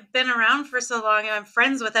obviously have been around for so long, and I'm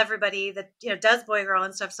friends with everybody that does boy girl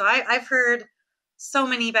and stuff. So I've heard so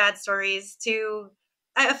many bad stories too.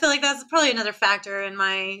 I feel like that's probably another factor in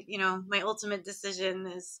my my ultimate decision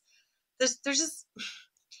is there's just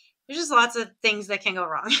lots of things that can go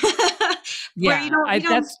wrong. Yeah,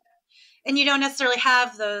 and you don't necessarily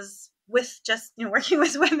have those with just working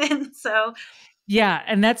with women. So yeah,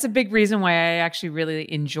 and that's a big reason why I actually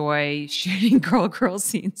really enjoy shooting girl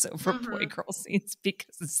scenes over boy girl scenes,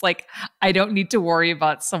 because it's like I don't need to worry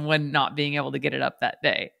about someone not being able to get it up that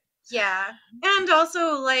day. Yeah, and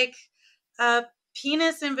also like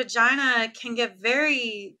penis and vagina can get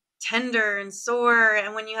very tender and sore,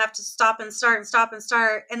 and when you have to stop and start,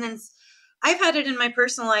 and then I've had it in my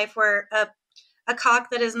personal life where a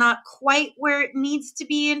cock that is not quite where it needs to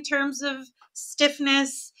be in terms of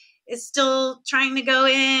stiffness is still trying to go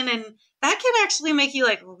in, and that can actually make you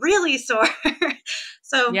like really sore.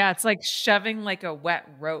 So yeah, it's like shoving like a wet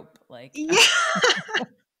rope, like yeah.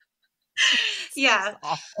 Yeah,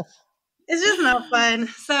 it's just not fun.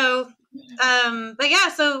 So but yeah,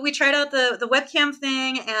 so we tried out the webcam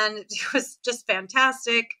thing, and it was just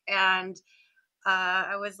fantastic. And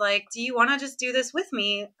I was like, do you want to just do this with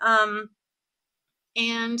me?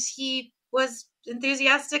 And he was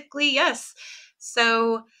enthusiastically yes.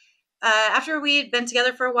 So after we'd been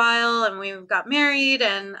together for a while and we got married,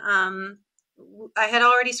 and I had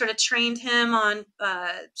already sort of trained him on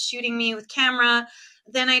shooting me with camera.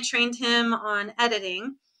 Then I trained him on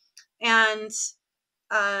editing. And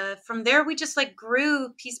from there, we just like grew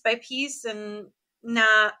piece by piece. And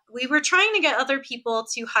we were trying to get other people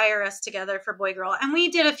to hire us together for boy girl. And we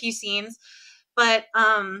did a few scenes, but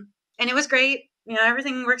and it was great.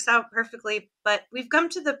 Everything works out perfectly. But we've come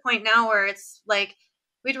to the point now where it's like,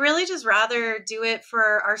 we'd really just rather do it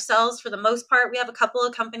for ourselves for the most part. We have a couple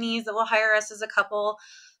of companies that will hire us as a couple,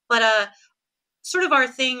 but sort of our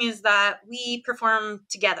thing is that we perform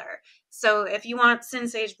together. So if you want Sinn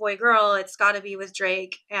Sage boy girl, it's got to be with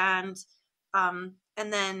Drake, and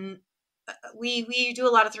then we do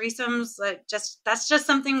a lot of threesomes. Like that's just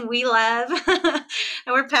something we love, and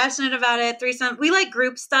we're passionate about it. Threesome, we like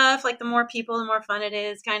group stuff. Like the more people, the more fun it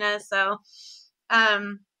is, kind of. So,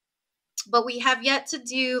 but we have yet to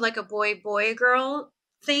do like a boy girl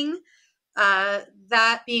thing.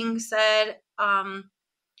 That being said,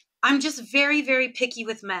 I'm just very, very picky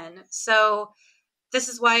with men. So this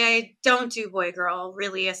is why I don't do boy girl,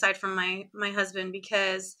 really, aside from my husband,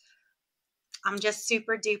 because I'm just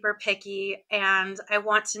super duper picky and I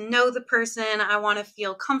want to know the person. I want to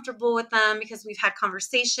feel comfortable with them because we've had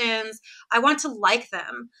conversations. I want to like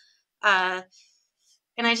them. Uh,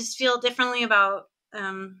 and I just feel differently about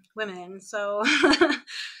women. So,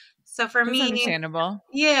 so for That's me, understandable.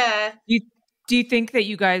 yeah. Do you think that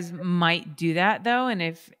you guys might do that though? And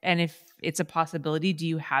if it's a possibility, do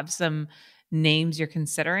you have some names you're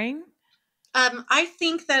considering? I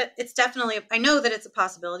think that it's definitely, I know that it's a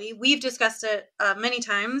possibility. We've discussed it many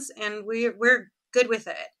times and we're good with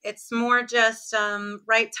it. It's more just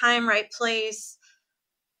right time, right place,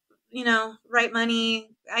 right money,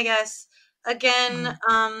 I guess. Again,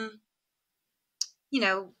 Mm.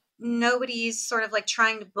 nobody's sort of like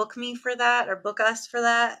trying to book me for that or book us for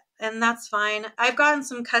that. And that's fine. I've gotten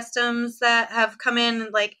some customs that have come in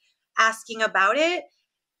like asking about it.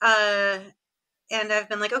 Uh, and I've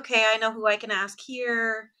been like, okay, I know who I can ask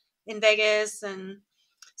here in Vegas. And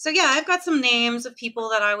so, yeah, I've got some names of people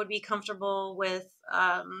that I would be comfortable with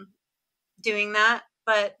doing that.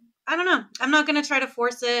 But I don't know. I'm not going to try to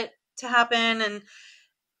force it to happen. And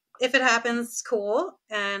if it happens, cool.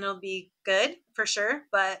 And it'll be good for sure.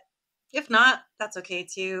 But if not, that's okay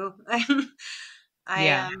too. I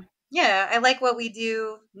Yeah. yeah, I like what we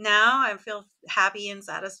do now. I feel happy and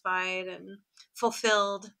satisfied and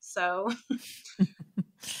fulfilled. So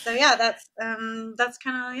yeah, that's kind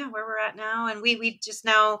of, yeah, where we're at now. And we just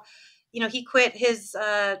now, he quit his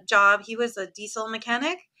job. He was a diesel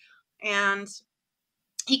mechanic, and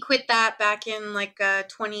he quit that back in like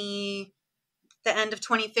 20 the end of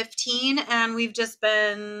 2015, and we've just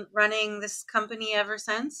been running this company ever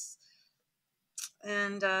since.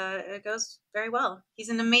 And it goes very well. He's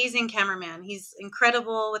an amazing cameraman. He's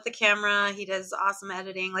incredible with the camera. He does awesome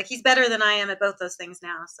editing. Like, he's better than I am at both those things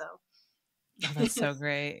now. So Oh, that's so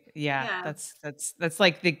great. Yeah, yeah. that's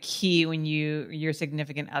like the key when your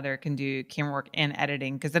significant other can do camera work and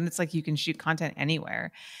editing, because then it's like you can shoot content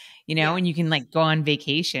anywhere, Yeah. and you can like go on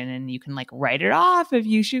vacation and you can like write it off if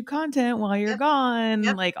you shoot content while you're Yep. gone,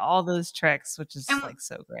 Yep. like all those tricks, which is And like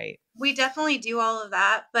so great. we definitely do all of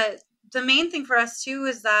that, but the main thing for us too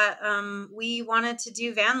is that we wanted to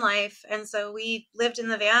do van life, and so we lived in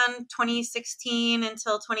the van 2016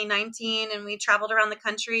 until 2019, and we traveled around the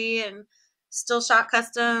country and still shot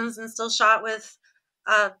customs and still shot with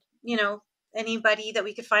uh, you know anybody that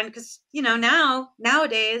we could find, because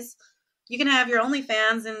nowadays you can have your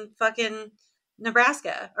OnlyFans in fucking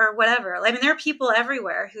Nebraska or whatever. I mean, there are people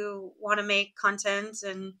everywhere who want to make content,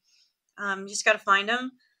 and you just got to find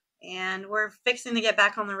them. And we're fixing to get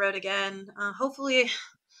back on the road again. Hopefully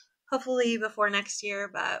before next year,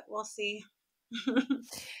 but we'll see.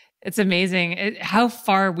 It's amazing how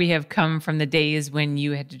far we have come from the days when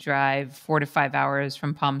you had to drive 4 to 5 hours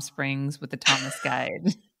from Palm Springs with the Thomas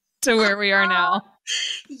Guide to where we are now.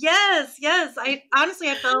 Yes, yes. I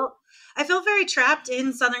honestly, I felt very trapped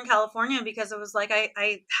in Southern California because it was like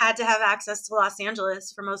I had to have access to Los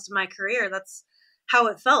Angeles for most of my career. That's how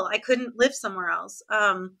it felt. I couldn't live somewhere else.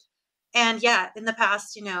 And yeah, in the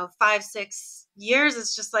past, 5, 6 years,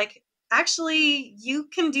 it's just like, actually, you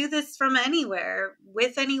can do this from anywhere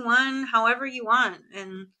with anyone, however you want.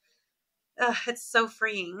 And it's so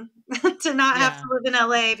freeing to not have to Yeah. live in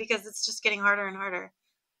LA because it's just getting harder and harder.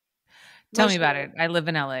 Tell me Emotionally. about it. I live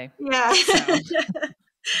in LA. Yeah.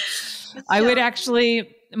 So It's I would challenging.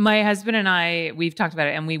 actually, my husband and I, we've talked about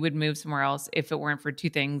it, and we would move somewhere else if it weren't for two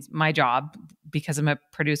things. My job, because I'm a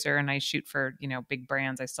producer and I shoot for, big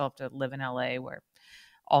brands, I still have to live in LA where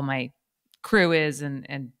all my crew is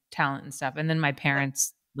and talent and stuff. And then my Yeah.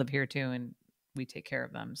 parents live here too, and we take care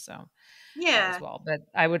of them. So that as Yeah. well. But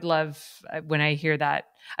I would love when I hear that.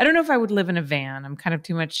 I don't know if I would live in a van. I'm kind of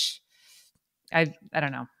too much. I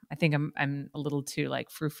don't know. I think I'm a little too like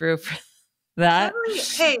frou frou for that. Totally.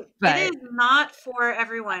 Hey, it is But not for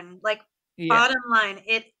everyone. Like, yeah, bottom line,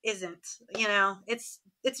 it isn't.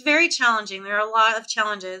 It's very challenging. There are a lot of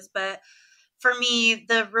challenges, but for me,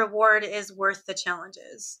 the reward is worth the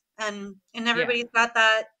challenges. And yeah. everybody's got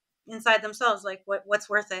that inside themselves, like what's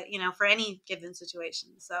worth it, for any given situation.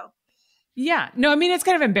 So Yeah. No, I mean it's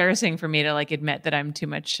kind of embarrassing for me to like admit that I'm too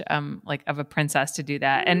much like of a princess to do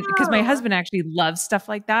that. And because my no. husband actually loves stuff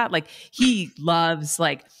like that. Like he loves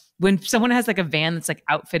like when someone has like a van that's like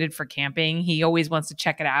outfitted for camping, he always wants to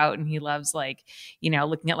check it out, and he loves like, you know,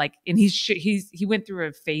 looking at like, and he went through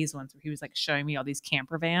a phase once where he was like showing me all these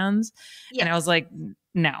camper vans, and I was Yes. like,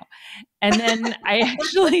 no. And then I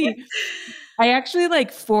actually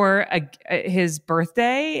like for his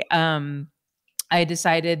birthday, I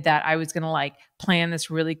decided that I was going to like plan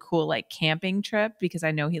this really cool like camping trip because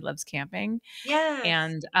I know he loves camping. Yes.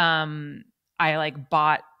 And I like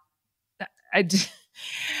bought I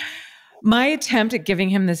my attempt at giving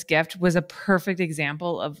him this gift was a perfect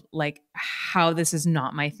example of like how this is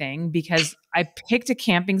not my thing, because I picked a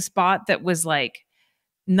camping spot that was like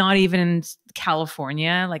not even in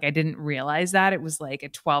California. Like I didn't realize that it was like a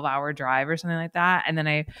 12-hour drive or something like that. And then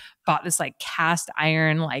I bought this like cast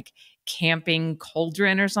iron, like camping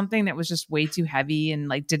cauldron or something that was just way too heavy and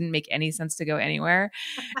like didn't make any sense to go anywhere.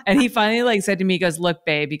 And he finally like said to me, he goes, look,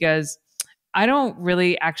 babe, because I don't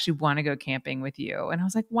really actually want to go camping with you. And I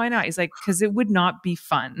was like, why not? He's like, because it would not be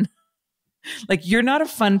fun. Like, you're not a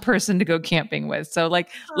fun person to go camping with. So like,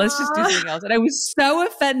 let's just do something else. And I was so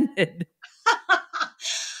offended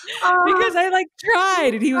because I like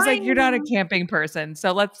tried, and he was like, you're not a camping person.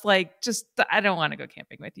 So let's like, just, I don't want to go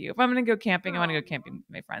camping with you. If I'm going to go camping, I want to go camping with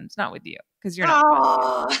my friends, not with you, because you're not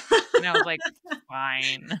fun. And I was like,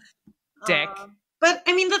 fine, dick. But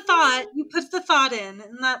I mean, the thought, you put the thought in,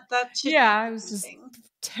 and that should it was just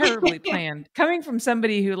terribly planned. Coming from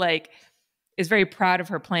somebody who like is very proud of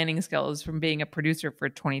her planning skills from being a producer for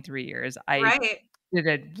 23 years, I did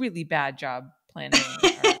a really bad job planning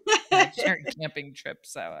our camping trip.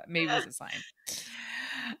 So maybe it was a sign.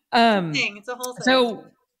 It's a whole thing. So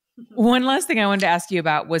one last thing I wanted to ask you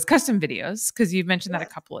about was custom videos, because you've mentioned that a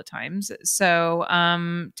couple of times. So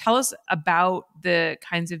tell us about the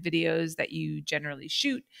kinds of videos that you generally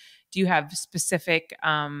shoot. Do you have specific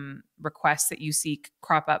requests that you see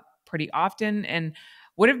crop up pretty often? And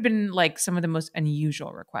what have been like some of the most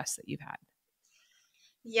unusual requests that you've had?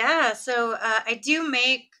 Yeah, so I do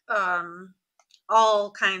make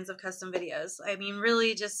all kinds of custom videos. I mean,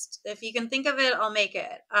 really, just if you can think of it, I'll make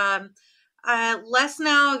it. Less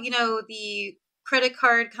now, you know, the credit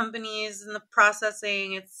card companies and the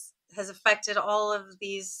processing, has affected all of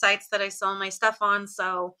these sites that I sell my stuff on.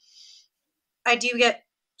 So I do get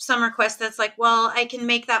some requests that's like, well, I can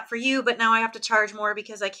make that for you, but now I have to charge more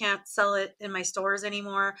because I can't sell it in my stores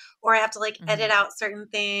anymore, or I have to like edit out certain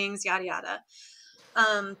things, yada, yada.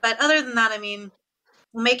 But other than that, I mean,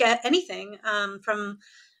 we'll make anything from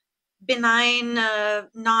benign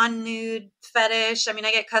non-nude fetish. I mean,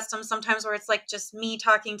 I get custom sometimes where it's like just me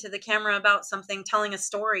talking to the camera about something, telling a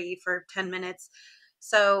story for 10 minutes.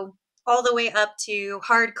 So all the way up to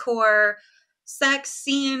hardcore sex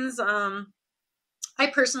scenes. I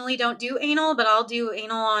personally don't do anal, but I'll do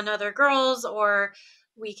anal on other girls, or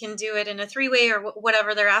we can do it in a 3-way or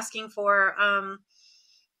whatever they're asking for.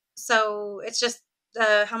 So it's just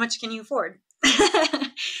how much can you afford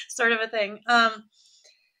sort of a thing.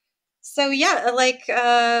 So yeah, like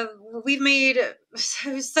we've made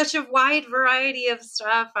such a wide variety of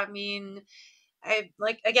stuff. I mean, I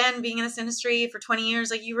like, again, being in this industry for 20 years,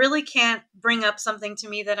 like you really can't bring up something to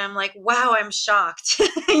me that I'm like, wow, I'm shocked.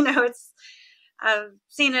 You know, I've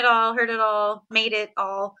seen it all, heard it all, made it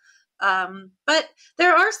all. But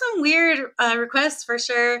there are some weird requests for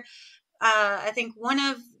sure. I think one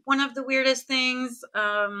of the weirdest things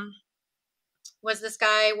was this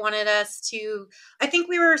guy wanted us to, I think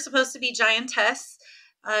we were supposed to be giantess.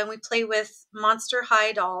 We play with Monster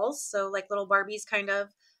High dolls, so like little Barbies kind of,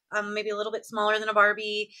 maybe a little bit smaller than a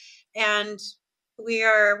Barbie. And we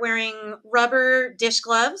are wearing rubber dish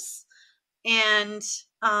gloves, and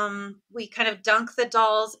we kind of dunk the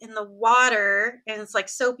dolls in the water, and it's like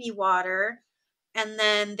soapy water. And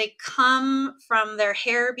then they come from their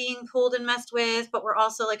hair being pulled and messed with, but we're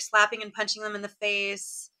also like slapping and punching them in the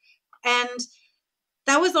face. And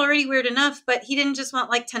that was already weird enough, but he didn't just want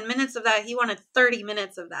like 10 minutes of that. He wanted 30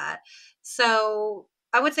 minutes of that. So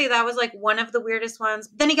I would say that was like one of the weirdest ones.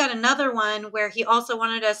 Then he got another one where he also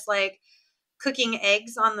wanted us like cooking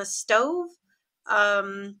eggs on the stove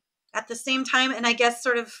at the same time. And I guess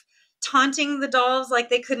sort of taunting the dolls like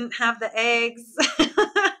they couldn't have the eggs.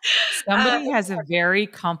 Somebody has a very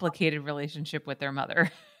complicated relationship with their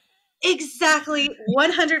mother. Exactly.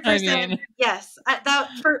 100%. I mean, yes, that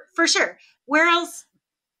for sure. Where else?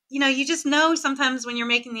 You know, you just know sometimes when you're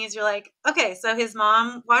making these, you're like, okay, so his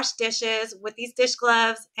mom washed dishes with these dish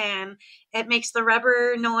gloves, and it makes the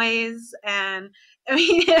rubber noise. And I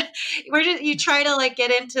mean, you try to like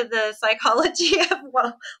get into the psychology of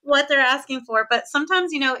what they're asking for, but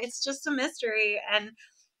sometimes, you know, it's just a mystery, and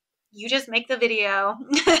you just make the video.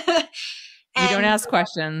 You don't And ask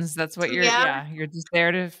questions. That's what yeah, you're just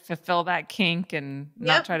there to fulfill that kink and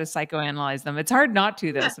not yep, try to psychoanalyze them. It's hard not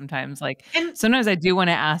to though yeah. sometimes. Like And sometimes I do want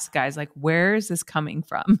to ask guys like, where is this coming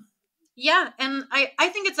from? yeah, and I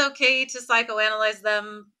think it's okay to psychoanalyze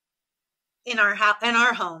them in our house, in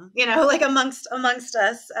our home, like amongst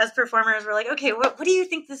us as performers. We're like, okay, what do you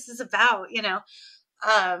think this is about?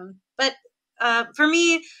 But for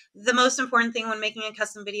me, the most important thing when making a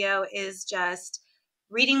custom video is just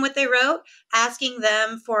reading what they wrote, asking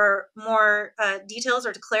them for more details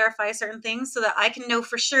or to clarify certain things so that I can know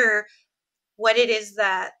for sure what it is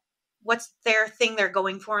what's their thing they're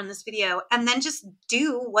going for in this video, and then just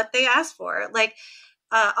do what they ask for. Like,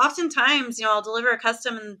 oftentimes, I'll deliver a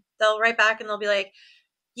custom and they'll write back and they'll be like,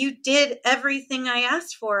 you did everything I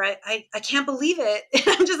asked for. I can't believe it. And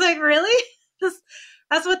I'm just like, really?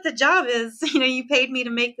 That's what the job is. You paid me to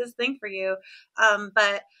make this thing for you.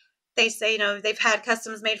 But they say, they've had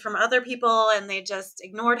customs made from other people and they just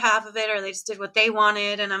ignored half of it, or they just did what they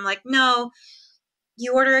wanted. And I'm like, no,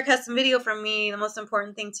 you order a custom video from me. The most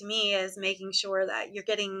important thing to me is making sure that you're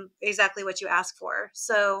getting exactly what you ask for.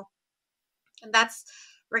 So that's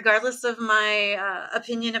regardless of my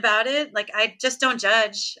opinion about it. Like, I just don't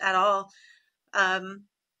judge at all. And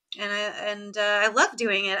I love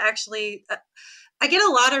doing it. Actually, I get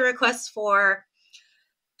a lot of requests for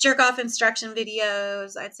jerk off instruction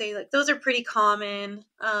videos. I'd say like those are pretty common.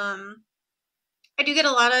 I do get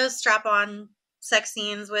a lot of strap on sex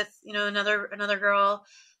scenes with another girl.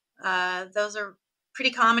 Those are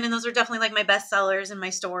pretty common, and those are definitely like my best sellers in my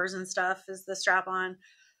stores and stuff, is the strap on.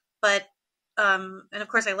 But and of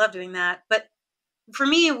course I love doing that. But for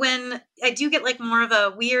me, when I do get like more of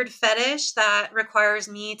a weird fetish that requires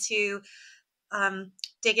me to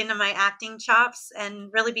dig into my acting chops and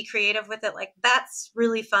really be creative with it, like that's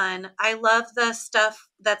really fun. I love the stuff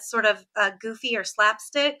that's sort of goofy or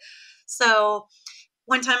slapstick. So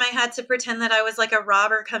one time I had to pretend that I was like a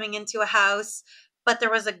robber coming into a house, but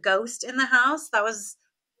there was a ghost in the house that was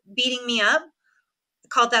beating me up. I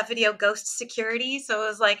called that video Ghost Security. So it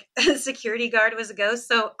was like a security guard was a ghost.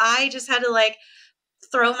 So I just had to like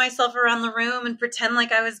throw myself around the room and pretend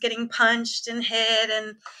like I was getting punched and hit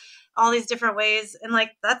and all these different ways. And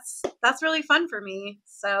like, that's really fun for me.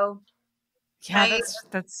 So Yeah, I,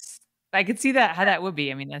 that's I could see that how that would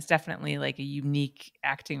be. I mean, that's definitely like a unique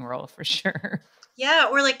acting role for sure. yeah,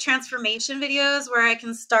 or like transformation videos where I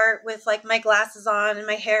can start with like my glasses on and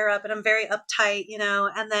my hair up and I'm very uptight,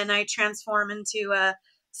 and then I transform into a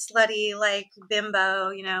slutty like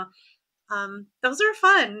bimbo, those are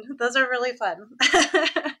fun. Those are really fun.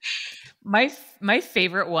 My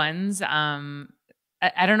favorite ones,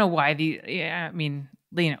 I don't know why yeah, I mean,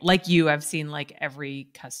 like you, I've seen like every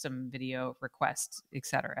custom video request,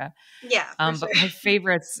 etc. Yeah, for But sure. my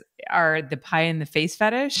favorites are the pie in the face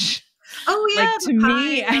fetish. Oh Like yeah, the to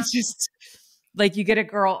me, pie. I just like you get a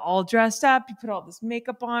girl all dressed up, you put all this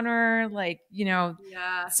makeup on her, like, Yeah.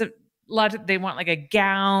 so a lot of, they want like a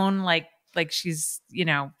gown, like she's,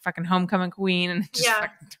 fucking homecoming queen and just Yeah.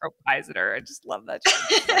 fucking throw pies at her. I just love that shit.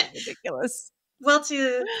 It's so ridiculous. Well,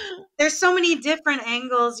 there's so many different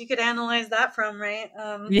angles you could analyze that from, right?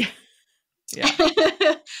 Yeah. Yeah.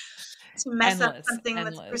 To mess up Endless, something that's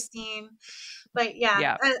endless. pristine. But yeah,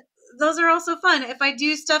 Yeah. those are also fun. If I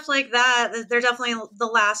do stuff like that, they're definitely the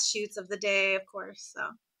last shoots of the day, of course. So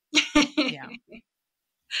Yeah.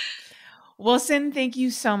 Well, Sinn, thank you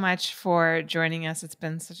so much for joining us. It's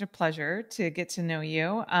been such a pleasure to get to know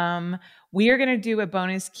you. We are going to do a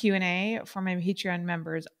bonus Q&A for my Patreon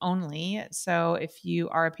members only. So if you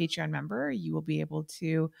are a Patreon member, you will be able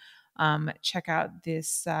to check out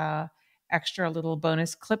this extra little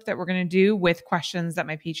bonus clip that we're going to do with questions that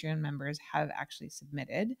my Patreon members have actually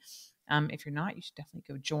submitted. If you're not, you should definitely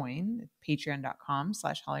go join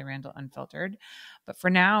patreon.com/Holly Randall Unfiltered. But for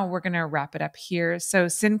now, we're going to wrap it up here. So,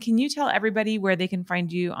 Sinn, can you tell everybody where they can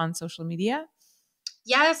find you on social media?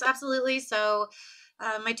 yes, absolutely. So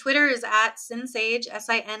my Twitter is at Sinn Sage,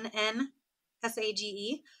 SINNSAGE.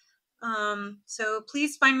 So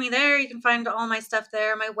please find me there. You can find all my stuff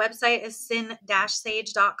there. My website is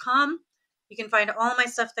sin-sage.com. You can find all my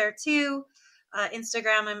stuff there too.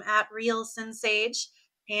 Instagram, I'm at Real Sinn Sage.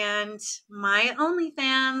 And my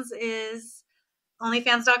OnlyFans is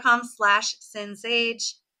onlyfans.com/Sinn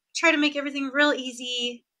Sage. Try to make everything real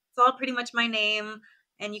easy. It's all pretty much my name.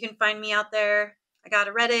 And you can find me out there. I got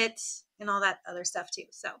a Reddit and all that other stuff too.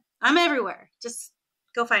 So I'm everywhere. Just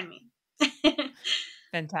go find me.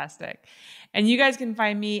 Fantastic. And you guys can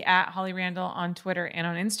find me at Holly Randall on Twitter and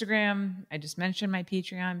on Instagram. I just mentioned my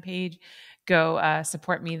Patreon page. Go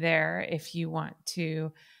support me there if you want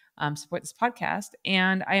to support this podcast.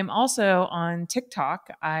 And I am also on TikTok.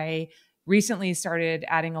 I recently started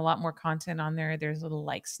adding a lot more content on there. There's little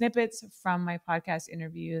like snippets from my podcast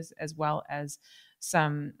interviews, as well as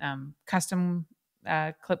some custom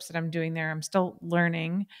clips that I'm doing there. I'm still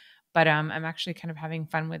learning, but I'm actually kind of having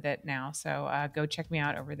fun with it now. So go check me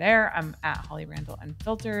out over there. I'm at Holly Randall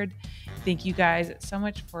Unfiltered. Thank you guys so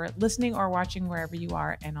much for listening or watching wherever you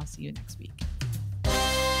are, and I'll see you next week.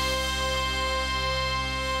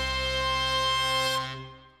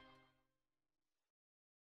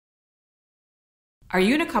 Are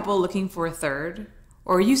you and a couple looking for a third?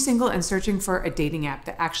 Or are you single and searching for a dating app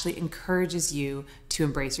that actually encourages you to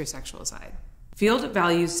embrace your sexual side? Field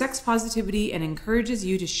values sex positivity and encourages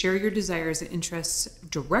you to share your desires and interests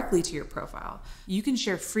directly to your profile. You can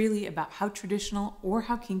share freely about how traditional or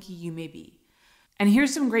how kinky you may be. And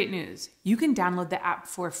here's some great news. You can download the app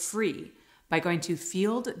for free by going to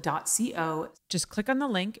field.co. Just click on the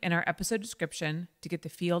link in our episode description to get the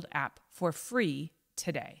Field app for free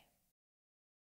today.